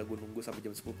udahlah daripada gue nunggu sampai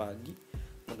jam 10 pagi,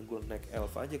 dan gue naik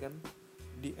elf aja kan.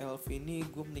 Di elf ini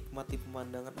gue menikmati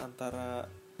pemandangan antara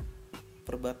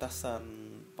perbatasan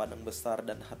Padang Besar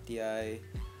dan Hat Yai,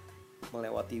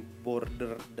 melewati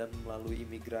border dan melalui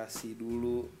imigrasi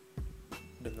dulu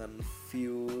dengan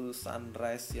view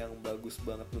sunrise yang bagus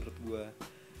banget menurut gue.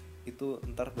 Itu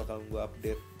ntar bakal gue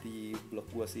update di blog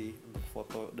gue sih untuk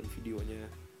foto dan videonya.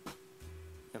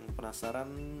 Yang penasaran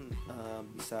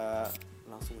bisa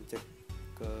langsung cek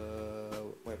ke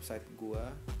website gue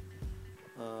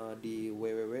di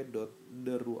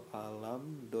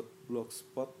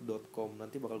www.derualam.blogspot.com.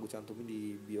 Nanti bakal gue cantumin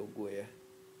di bio gue ya.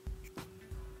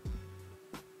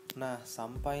 Nah,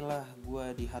 sampailah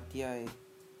gue di Hatiai.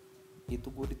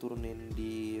 Itu gue diturunin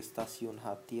di stasiun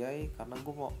Hatiai karena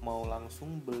gue mau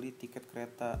langsung beli tiket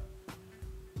kereta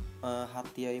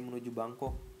Hatiai menuju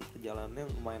Bangkok. Perjalanannya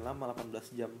lumayan lama,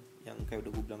 18 jam, yang kayak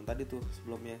udah gue bilang tadi tuh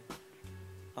sebelumnya.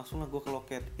 Langsung lah gue ke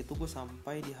loket. Itu gue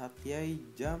sampai di Hatiai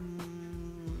jam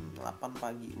 8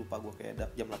 pagi, lupa gue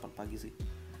kayak jam 8 pagi sih.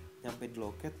 Nyampe di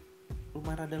loket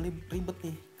lumayan rada ribet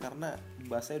nih karena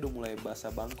bahasanya udah mulai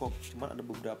bahasa Bangkok. Cuman ada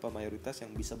beberapa mayoritas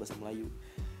yang bisa bahasa Melayu.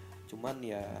 Cuman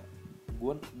ya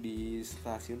gue di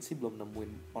stasiun sih belum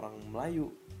nemuin orang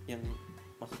Melayu. Yang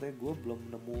maksudnya gue belum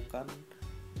menemukan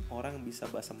orang yang bisa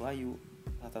bahasa Melayu.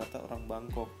 Rata-rata orang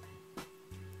Bangkok.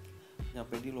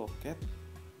 Nyampe di loket,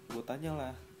 gue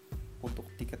tanyalah untuk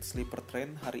tiket sleeper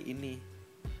train hari ini.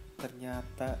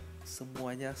 Ternyata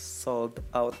semuanya sold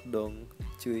out dong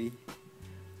cuy.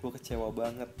 Gue kecewa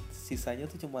banget. Sisanya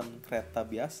tuh cuman kereta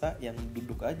biasa yang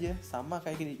duduk aja, sama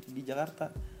kayak di Jakarta.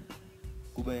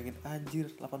 Gue bayangin anjir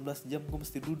 18 jam gue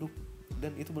mesti duduk.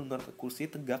 Dan itu benar-benar kursi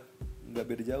tegak, gak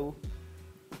beda jauh.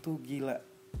 Itu gila.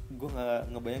 Gue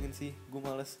gak ngebayangin sih, gue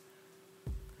males.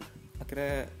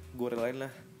 Akhirnya gue relain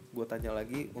lah. Gue tanya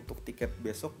lagi untuk tiket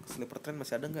besok sleeper train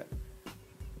masih ada gak?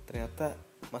 Ternyata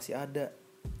masih ada.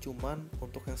 Cuman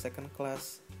untuk yang second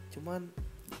class. Cuman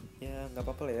ya gak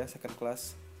apa-apa lah ya second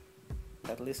class.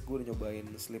 At least gue udah nyobain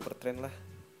sleeper train lah.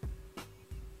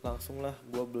 Langsung lah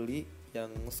gue beli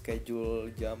yang schedule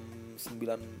jam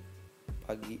 9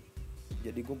 pagi.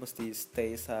 Jadi gue mesti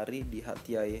stay sehari di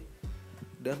Hatiai.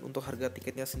 Dan untuk harga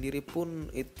tiketnya sendiri pun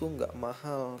itu gak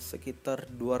mahal, sekitar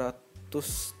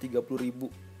 230.000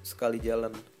 sekali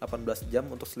jalan 18 jam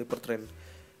untuk sleeper train.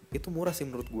 Itu murah sih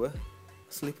menurut gue.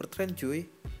 Sleeper train cuy,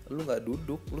 lu gak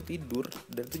duduk, lu tidur.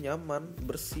 Dan itu nyaman,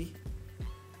 bersih,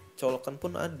 colokan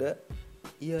pun ada.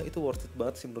 Iya, itu worth it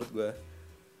banget sih menurut gue.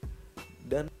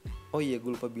 Dan oh iya,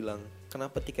 gue lupa bilang,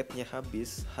 kenapa tiketnya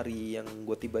habis hari yang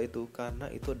gue tiba itu? Karena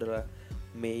itu adalah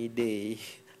May Day,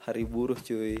 hari buruh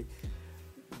cuy.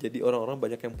 Jadi orang-orang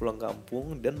banyak yang pulang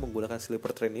kampung dan menggunakan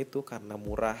sleeper train itu karena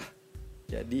murah.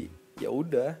 Jadi ya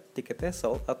udah, tiketnya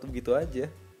sold atau gitu aja.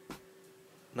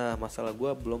 Nah, masalah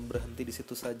gue belum berhenti di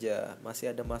situ saja.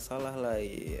 Masih ada masalah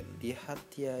lain di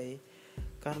Hatiai.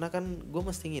 Karena kan gue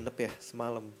mesti nginep ya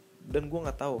semalam. Dan gue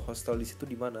nggak tahu hostel di situ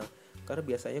di mana. Karena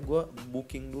biasanya gue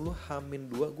booking dulu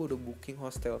H-2 gue udah booking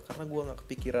hostel. Karena gue nggak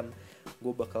kepikiran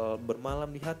gue bakal bermalam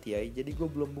di Hatiai. Jadi gue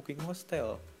belum booking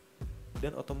hostel.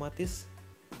 Dan otomatis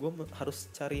gue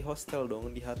harus cari hostel dong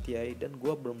di Hatiai. Dan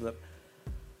gue bener-bener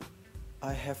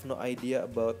I have no idea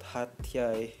about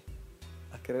Hatiai.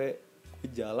 Akhirnya gue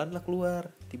jalan lah keluar.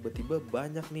 Tiba-tiba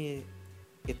banyak nih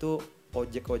itu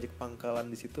ojek pangkalan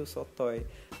di situ sotoy.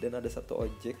 Dan ada satu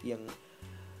ojek yang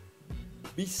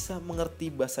bisa mengerti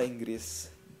bahasa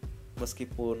Inggris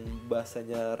meskipun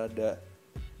bahasanya rada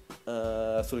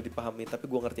sulit dipahami, tapi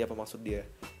gue ngerti apa maksud dia.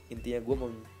 Intinya gue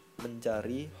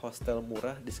mencari hostel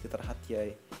murah di sekitar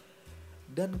Hatiai.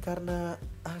 Dan karena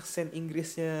aksen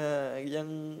Inggrisnya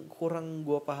yang kurang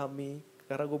gue pahami,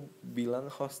 karena gue bilang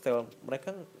hostel,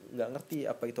 mereka nggak ngerti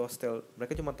apa itu hostel,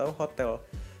 mereka cuma tahu hotel.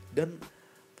 Dan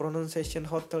pronunciation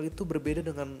hotel itu berbeda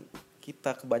dengan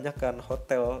kita kebanyakan.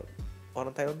 Hotel,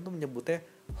 orang Thailand tuh menyebutnya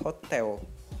hotel.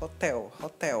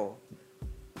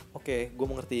 Oke, gue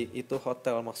mengerti itu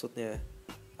hotel maksudnya.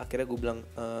 Akhirnya gue bilang,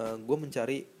 gue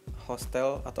mencari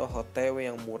hostel atau hotel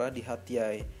yang murah di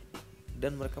Hatiai.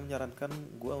 Dan mereka menyarankan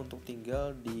gue untuk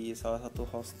tinggal di salah satu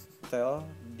hostel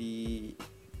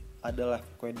adalah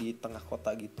pokoknya di tengah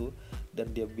kota gitu. Dan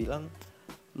dia bilang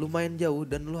lumayan jauh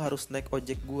dan lu harus naik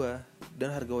ojek gue.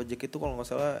 Dan harga ojek itu kalau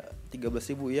gak salah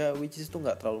 13.000 ya, which is itu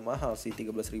gak terlalu mahal sih,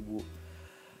 13.000.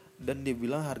 Dan dia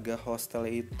bilang harga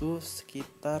hostelnya itu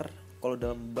sekitar, kalau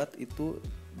dalam baht itu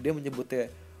dia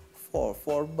menyebutnya 4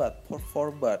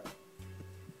 baht.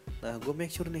 Nah gue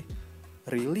make sure nih,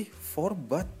 really 4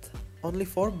 baht? Only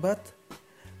 4 baht?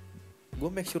 Gue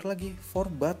make sure lagi 4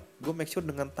 baht. Gue make sure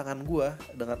dengan tangan gue,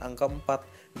 dengan angka 4. Dia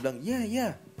bilang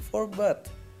ya 4 baht.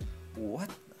 What?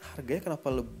 Harganya kenapa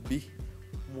lebih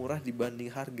murah dibanding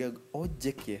harga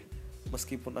ojek ya?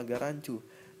 Meskipun agak rancu.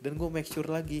 Dan gue make sure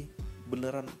lagi,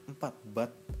 beneran 4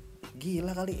 baht.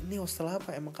 Gila kali, ini hostel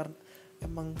apa?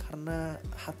 Emang karena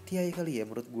Hatiai kali ya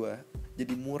menurut gue.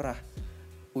 Jadi murah.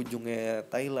 Ujungnya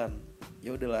Thailand.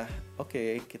 Ya udahlah,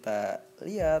 oke, kita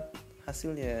lihat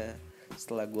hasilnya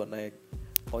setelah gue naik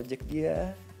ojek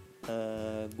dia,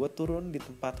 gue turun di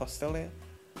tempat hostelnya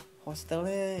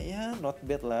ya not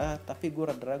bad lah, tapi gue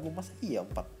rada ragu masa iya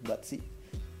 4 bat sih.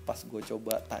 Pas gue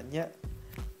coba tanya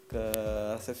ke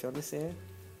resepsionisnya,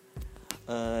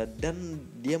 dan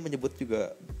dia menyebut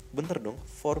juga bener dong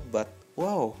 4 bat.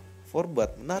 Wow, 4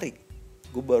 bat menarik.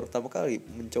 Gue baru pertama kali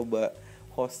mencoba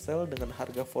hostel dengan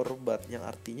harga 4 bat, yang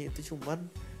artinya itu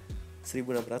cuman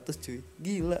 1.600 cuy.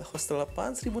 Gila, hostel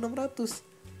apaan 1.600?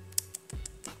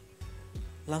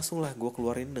 Langsung lah gue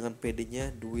keluarin dengan pedenya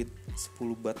duit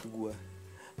 10 bat gue.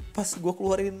 Pas gue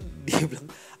keluarin dia bilang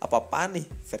apa-apaan nih,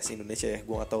 versi Indonesia ya,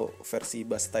 gue gak tahu versi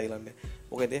bahasa Thailandnya.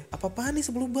 Oke deh, apa-apaan nih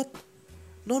 10 bat?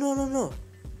 No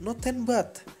 10 bat.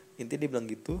 Intinya dia bilang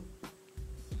gitu.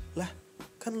 Lah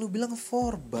kan lu bilang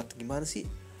 4 bat, gimana sih?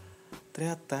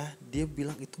 Ternyata dia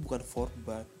bilang itu bukan 4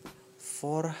 bat,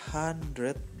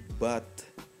 400 bat,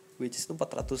 which is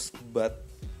 400 bat,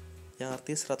 yang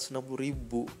artinya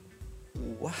 160.000.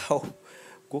 Wow,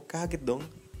 gue kaget dong.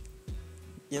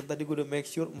 Yang tadi gue udah make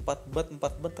sure 4 bat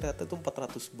ternyata itu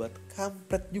 400 bat.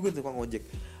 Kampret juga tukang ojek.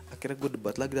 Akhirnya gue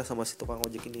debat lagi lah sama si tukang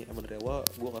ojek ini. Emang dari awal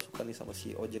gue gak suka nih sama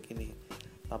si ojek ini,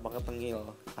 tampaknya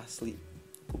tengil asli.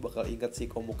 Gue bakal ingat sih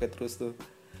komuknya terus tuh.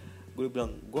 Gue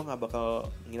bilang gue gak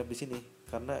bakal nginep di sini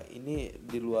karena ini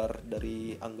di luar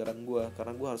dari anggaran gue,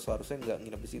 karena gue harusnya nggak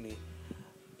nginep di sini.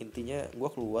 Intinya gue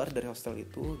keluar dari hostel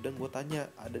itu dan gue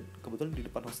tanya, ada kebetulan di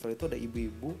depan hostel itu ada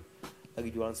ibu-ibu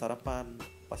lagi jualan sarapan.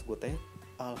 Pas gue tanya,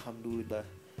 alhamdulillah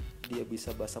dia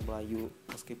bisa bahasa Melayu,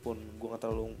 meskipun gue nggak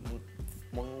terlalu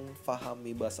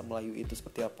memahami bahasa Melayu itu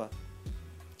seperti apa.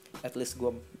 At least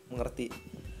gue mengerti.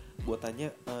 Gue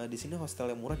tanya, di sini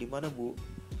hostel yang murah di mana bu?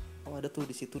 Oh ada tuh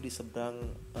di situ di seberang.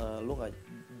 Lu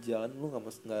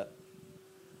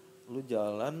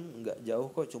jalan nggak jauh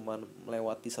kok, cuman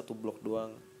melewati 1 blok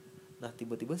doang. Nah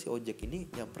tiba-tiba si ojek ini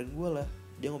nyamperin gue lah.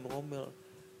 Dia ngomong-ngomel.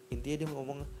 Intinya dia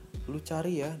ngomong, lu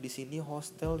cari ya di sini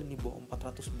hostel ini bawah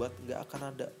 400 bat nggak akan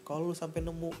ada. Kalau lu sampai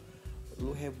nemu,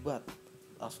 lu hebat.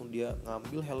 Langsung dia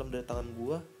ngambil helm dari tangan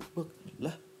gue.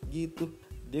 Lah gitu.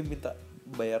 Dia minta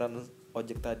bayaran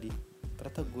ojek tadi.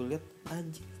 Ternyata gue lihat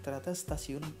anjing, ternyata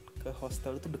stasiun ke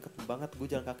hostel itu deket banget. Gue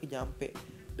jalan kaki nyampe.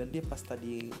 Dan dia pas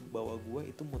tadi bawa gue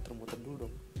itu muter-muter dulu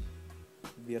dong,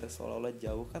 biar seolah-olah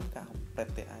jauh kan.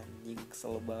 Kampret ya anjing,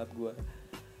 kesel banget gue.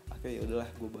 Akhirnya ya udahlah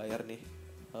gue bayar nih,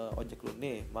 ojek lu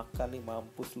nih, makan nih,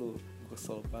 mampus lu. Gue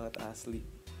kesel banget asli.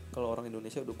 Kalau orang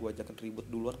Indonesia udah gue ajakin ribut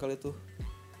duluan kali tuh.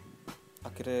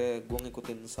 Akhirnya gue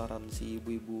ngikutin saran si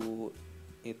ibu-ibu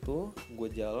itu. Gue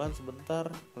jalan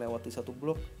sebentar, lewati 1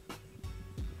 blok.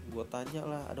 Gue tanya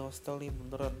lah, ada hostel nih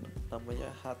beneran, namanya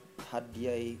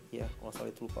Hadiah ya, kalau salah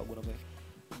itu lupa gue namanya.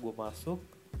 Gue masuk,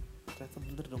 ternyata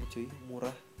bener dong cuy,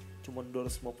 murah, cuma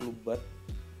 250 bat.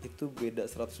 Itu beda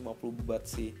 150 bat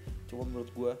sih. Cuma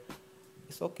menurut gue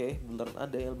it's okay, beneran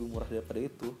ada yang lebih murah daripada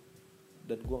itu.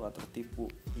 Dan gue gak tertipu.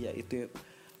 Ya itu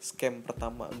scam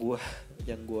pertama gue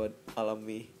yang gue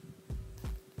alami.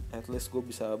 At least gue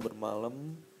bisa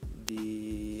bermalam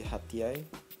di Hatiai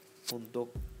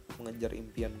untuk mengejar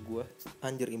impian gue.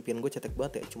 Anjir, impian gue cetek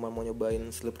banget ya, cuma mau nyobain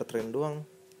sleeper train doang.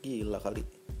 Gila kali.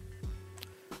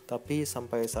 Tapi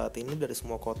sampai saat ini dari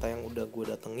semua kota yang udah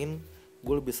gue datengin,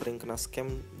 gue lebih sering kena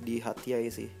scam di Hatiai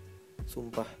sih.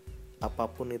 Sumpah,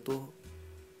 apapun itu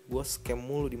gue scam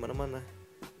mulu di mana-mana.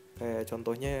 Kayak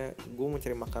contohnya gue mau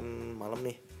cari makan malam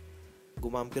nih,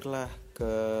 gue mampir lah ke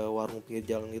warung pinggir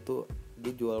jalan itu.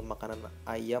 Dia jual makanan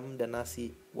ayam dan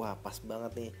nasi. Wah pas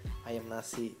banget nih, ayam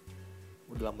nasi.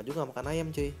 Udah lama juga gak makan ayam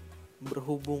cuy.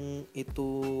 Berhubung itu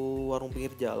warung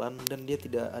pinggir jalan dan dia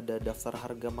tidak ada daftar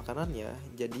harga makanannya,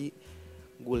 jadi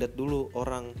gue lihat dulu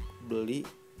orang beli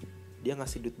dia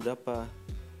ngasih duit berapa.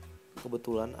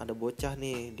 Kebetulan ada bocah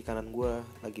nih di kanan gue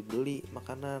lagi beli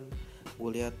makanan. Gue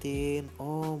liatin,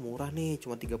 oh murah nih,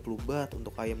 cuma 30 bat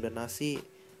untuk ayam dan nasi.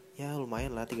 Ya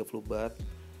lumayan lah 30 bat.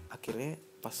 Akhirnya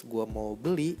pas gue mau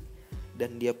beli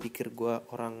dan dia pikir gue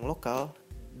orang lokal,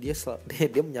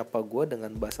 dia menyapa gue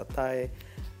dengan bahasa Thai,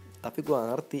 tapi gue gak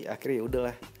ngerti. Akhirnya ya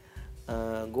udahlah,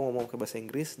 gue ngomong ke bahasa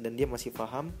Inggris dan dia masih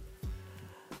paham.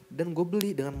 Dan gue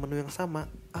beli dengan menu yang sama,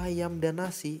 ayam dan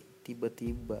nasi.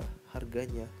 Tiba-tiba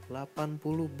harganya 80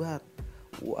 bat.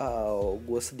 Wow,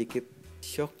 gue sedikit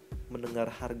shock mendengar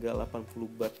harga 80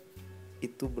 bat.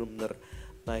 Itu benar-benar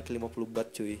naik 50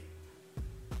 bat cuy.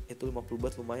 Itu 50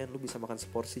 bat lumayan, lu bisa makan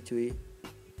seporsi cuy.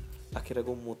 Akhirnya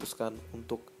gue memutuskan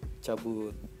untuk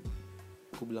cabut.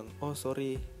 Gue bilang, oh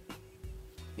sorry,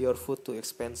 your food too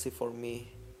expensive for me.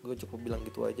 Gue cukup bilang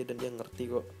gitu aja dan dia ngerti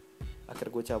kok.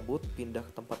 Akhirnya gue cabut, pindah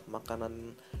ke tempat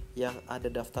makanan yang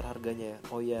ada daftar harganya.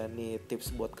 Oh ya, nih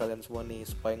tips buat kalian semua nih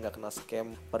supaya nggak kena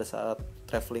scam pada saat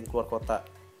traveling keluar kota.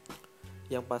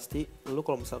 Yang pasti, lu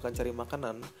kalau misalkan cari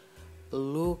makanan,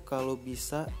 lu kalau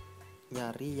bisa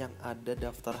nyari yang ada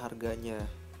daftar harganya.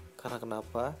 Karena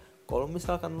kenapa? Kalau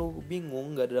misalkan lu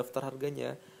bingung nggak ada daftar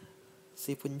harganya,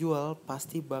 si penjual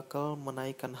pasti bakal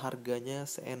menaikkan harganya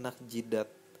seenak jidat.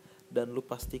 Dan lu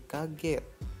pasti kaget.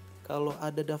 Kalau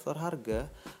ada daftar harga,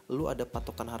 lu ada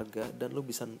patokan harga dan lu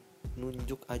bisa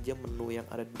nunjuk aja menu yang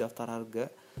ada di daftar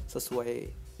harga sesuai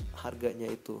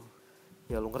harganya itu.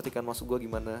 Ya lu ngerti kan maksud gue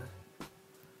gimana?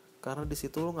 Karena di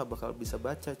situ lu nggak bakal bisa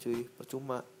baca cuy,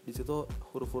 percuma. Di situ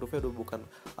huruf-hurufnya udah bukan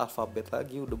alfabet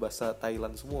lagi, udah bahasa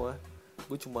Thailand semua.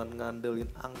 Gue cuma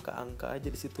ngandelin angka-angka aja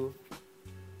di situ.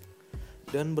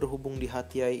 Dan berhubung di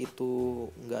Vientiene itu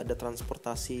nggak ada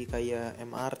transportasi kayak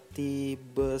MRT,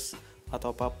 bus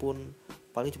atau apapun,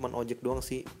 paling cuma ojek doang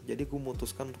sih. Jadi gue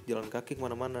memutuskan untuk jalan kaki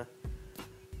kemana-mana.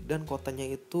 Dan kotanya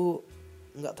itu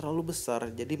nggak terlalu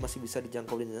besar, jadi masih bisa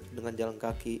dijangkau dengan jalan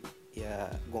kaki.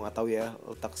 Ya gue nggak tahu ya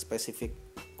letak spesifik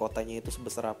kotanya itu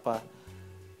sebesar apa.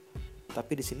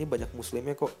 Tapi di sini banyak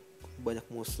muslimnya kok, banyak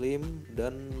muslim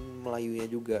dan Melayunya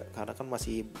juga, karena kan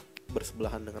masih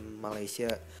bersebelahan dengan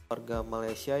Malaysia, warga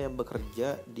Malaysia yang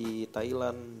bekerja di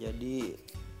Thailand. Jadi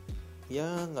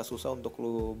ya nggak susah untuk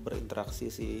lu berinteraksi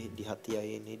sih di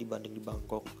Vientiene ini dibanding di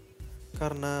Bangkok.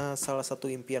 Karena salah satu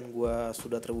impian gue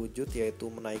sudah terwujud, yaitu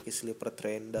menaiki sleeper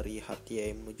train dari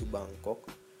Vientiene menuju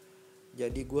Bangkok.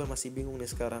 Jadi gue masih bingung nih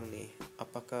sekarang nih,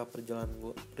 apakah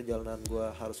perjalanan gue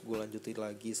harus gue lanjutin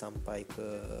lagi sampai ke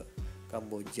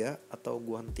Kamboja atau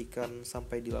gue hentikan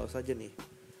sampai di Laos aja nih.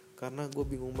 Karena gue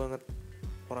bingung banget,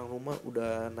 orang rumah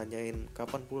udah nanyain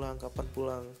kapan pulang.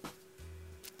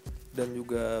 Dan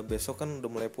juga besok kan udah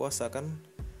mulai puasa kan,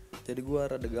 jadi gue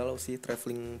rada galau sih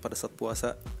traveling pada saat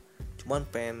puasa. Cuman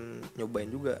pengen nyobain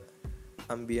juga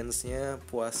ambience-nya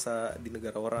puasa di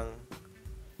negara orang.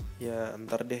 Ya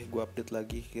ntar deh gue update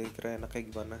lagi kira-kira enaknya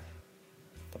gimana.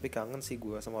 Tapi kangen sih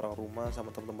gue sama orang rumah,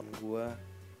 sama teman-teman gue.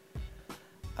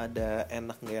 Ada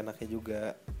enak gak enaknya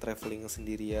juga traveling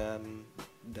sendirian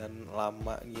dan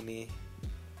lama gini.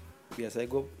 Biasanya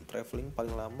gue traveling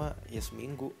paling lama ya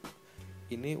seminggu.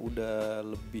 Ini udah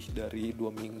lebih dari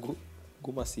 2 minggu.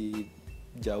 Gue masih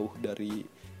jauh dari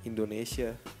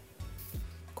Indonesia.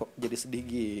 Kok jadi sedih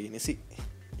gini sih?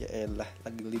 Ya elah,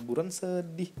 lagi liburan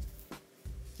sedih.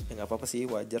 Ya gak apa-apa sih,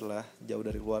 wajar lah, jauh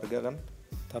dari keluarga kan.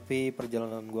 Tapi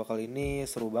perjalanan gue kali ini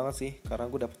seru banget sih,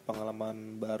 karena gue dapet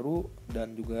pengalaman baru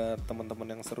dan juga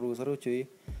teman-teman yang seru-seru cuy,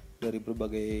 dari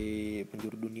berbagai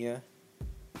penjuru dunia.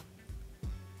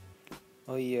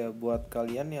 Oh iya, buat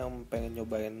kalian yang pengen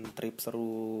nyobain trip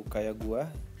seru kayak gue,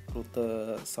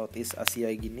 rute Southeast Asia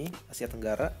gini, Asia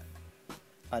Tenggara,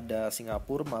 ada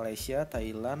Singapura, Malaysia,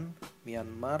 Thailand,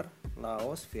 Myanmar,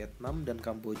 Laos, Vietnam, dan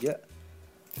Kamboja.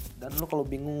 Dan lo kalau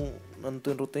bingung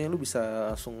nentuin rutenya, lo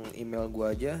bisa langsung email gue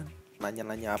aja,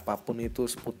 nanya-nanya apapun itu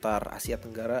seputar Asia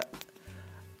Tenggara.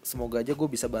 Semoga aja gue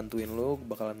bisa bantuin lo,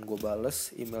 bakalan gue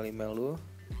bales email-email lo.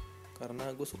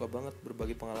 Karena gue suka banget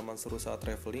berbagi pengalaman seru saat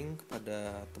traveling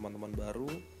kepada teman-teman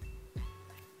baru.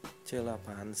 Celah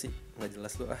apaan sih, gak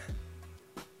jelas lo ah.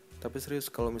 Tapi serius,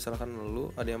 kalau misalkan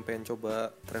lo ada yang pengen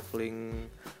coba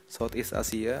traveling Southeast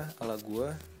Asia ala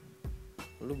gue,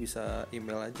 lo bisa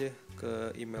email aja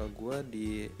ke email gue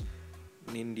di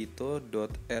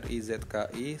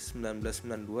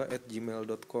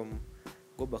nindito.rizki1992@gmail.com.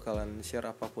 Gue bakalan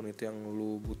share apapun itu yang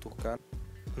lo butuhkan,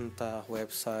 entah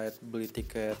website beli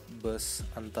tiket bus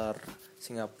antar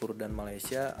Singapura dan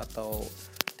Malaysia atau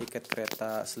tiket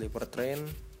kereta sleeper train.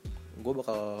 Gue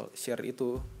bakal share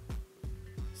itu.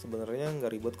 Sebenarnya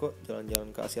nggak ribet kok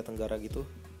jalan-jalan ke Asia Tenggara gitu,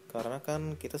 karena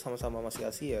kan kita sama-sama masih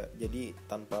Asia, jadi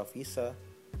tanpa visa.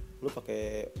 Lu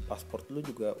pakai paspor lu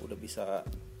juga udah bisa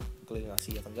keliling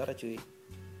Asia Tenggara cuy.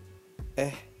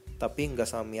 Tapi nggak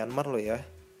sama Myanmar lo ya.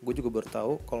 Gue juga baru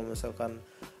tahu kalau misalkan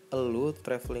lu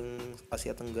traveling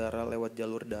Asia Tenggara lewat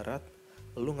jalur darat,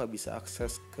 lu nggak bisa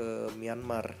akses ke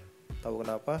Myanmar. Tahu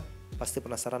kenapa? Pasti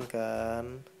penasaran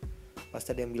kan?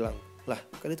 Pasti ada yang bilang, lah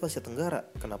kan itu Asia Tenggara,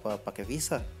 kenapa pakai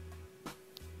visa?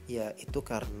 Ya itu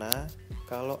karena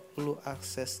kalau lu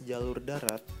akses jalur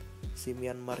darat, si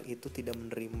Myanmar itu tidak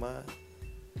menerima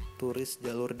turis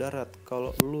jalur darat.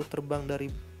 Kalau lu terbang dari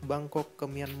Bangkok ke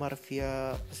Myanmar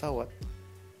via pesawat,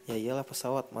 ya iyalah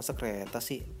pesawat, masa kereta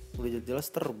sih? Udah jelas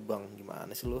terbang,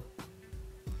 gimana sih lu?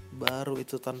 Baru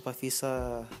itu tanpa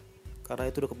visa, karena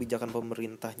itu udah kebijakan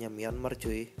pemerintahnya Myanmar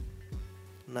cuy.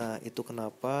 Nah itu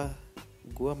kenapa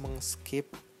gue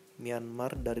meng-skip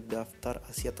Myanmar dari daftar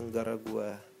Asia Tenggara gue.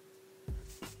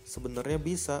 Sebenarnya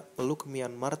bisa lu ke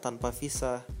Myanmar tanpa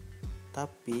visa,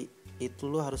 tapi itu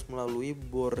lu harus melalui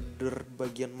border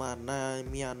bagian mana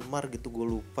Myanmar gitu, gue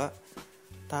lupa.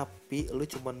 Tapi lu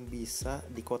cuman bisa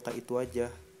di kota itu aja,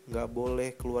 nggak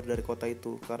boleh keluar dari kota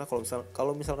itu. Karena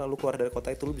kalau misalkan lu keluar dari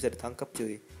kota itu, lu bisa ditangkap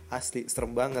cuy. Asli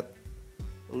serem banget.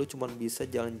 Lu cuman bisa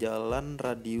jalan-jalan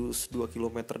radius 2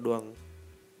 km doang.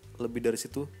 Lebih dari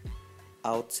situ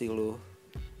out sih lu.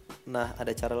 Nah,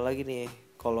 ada cara lagi nih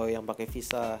kalau yang pakai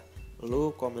visa.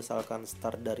 Lu kalau misalkan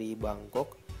start dari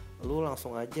Bangkok, lu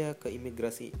langsung aja ke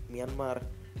imigrasi Myanmar.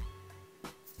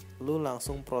 Lu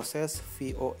langsung proses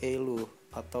VOA lu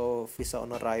atau visa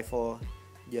on arrival.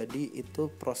 Jadi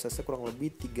itu prosesnya kurang lebih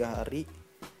 3 hari.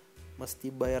 Mesti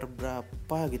bayar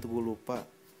berapa gitu gue lupa.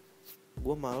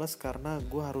 Gue males karena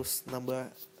gue harus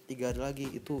nambah 3 hari lagi.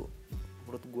 Itu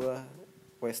menurut gue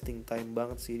wasting time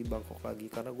banget sih di Bangkok lagi.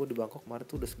 Karena gue di Bangkok kemarin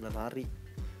tuh udah 9 hari.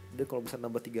 Dan kalau bisa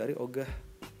nambah 3 hari ogah.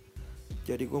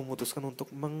 Jadi gue memutuskan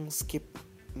untuk meng-skip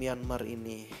Myanmar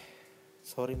ini.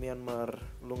 Sorry Myanmar,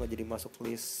 lu gak jadi masuk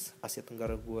list Asia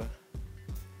Tenggara gue.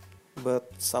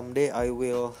 But someday I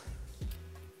will.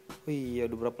 Oh iya,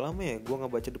 udah berapa lama ya gue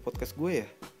gak baca di podcast gue ya?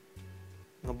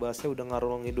 Ngebahasnya udah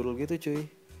ngarol ngidul gitu cuy.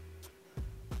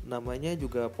 Namanya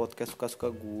juga podcast suka-suka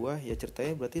gue, ya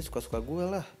ceritanya berarti suka-suka gue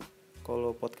lah.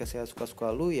 Kalau podcastnya suka-suka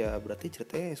lu, ya berarti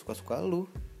ceritanya suka-suka lu.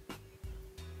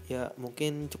 Ya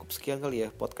mungkin cukup sekian kali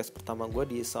ya podcast pertama gue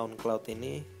di SoundCloud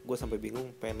ini. Gue sampai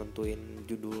bingung pengen nentuin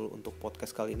judul untuk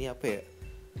podcast kali ini apa ya.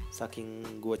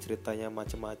 Saking gue ceritanya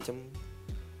macem-macem,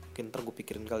 mungkin ntar gue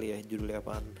pikirin kali ya judulnya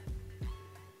apaan.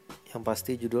 Yang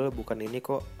pasti judulnya bukan ini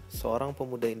kok. Seorang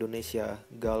pemuda Indonesia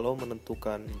galau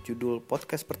menentukan judul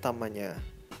podcast pertamanya.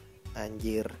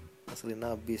 Anjir, ngeselin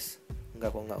abis.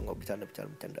 Enggak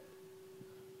bercanda.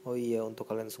 Oh iya, untuk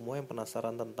kalian semua yang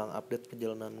penasaran tentang update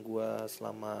perjalanan gue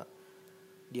selama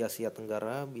di Asia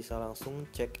Tenggara, bisa langsung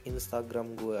cek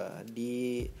Instagram gue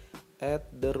di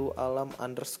 @derualam_.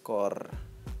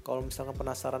 Kalau misalkan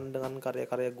penasaran dengan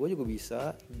karya-karya gue juga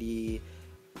bisa di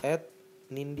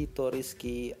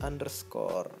 @ninditoriski_.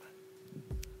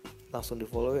 Langsung di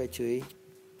follow ya cuy.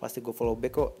 Pasti gue follow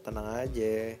back kok, tenang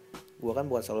aja. Gue kan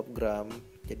bukan selebgram,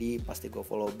 jadi pasti gue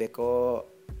follow back kok.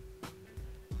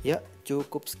 Ya,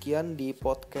 cukup sekian di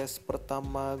podcast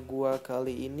pertama gue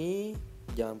kali ini.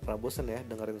 Jangan pernah bosan ya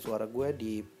dengerin suara gue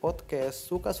di podcast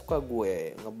Suka-Suka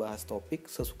gue. Ngebahas topik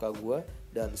sesuka gue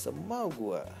dan semau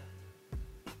gue.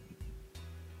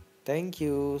 Thank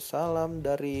you, salam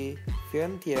dari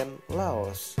Vientiene,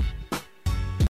 Laos.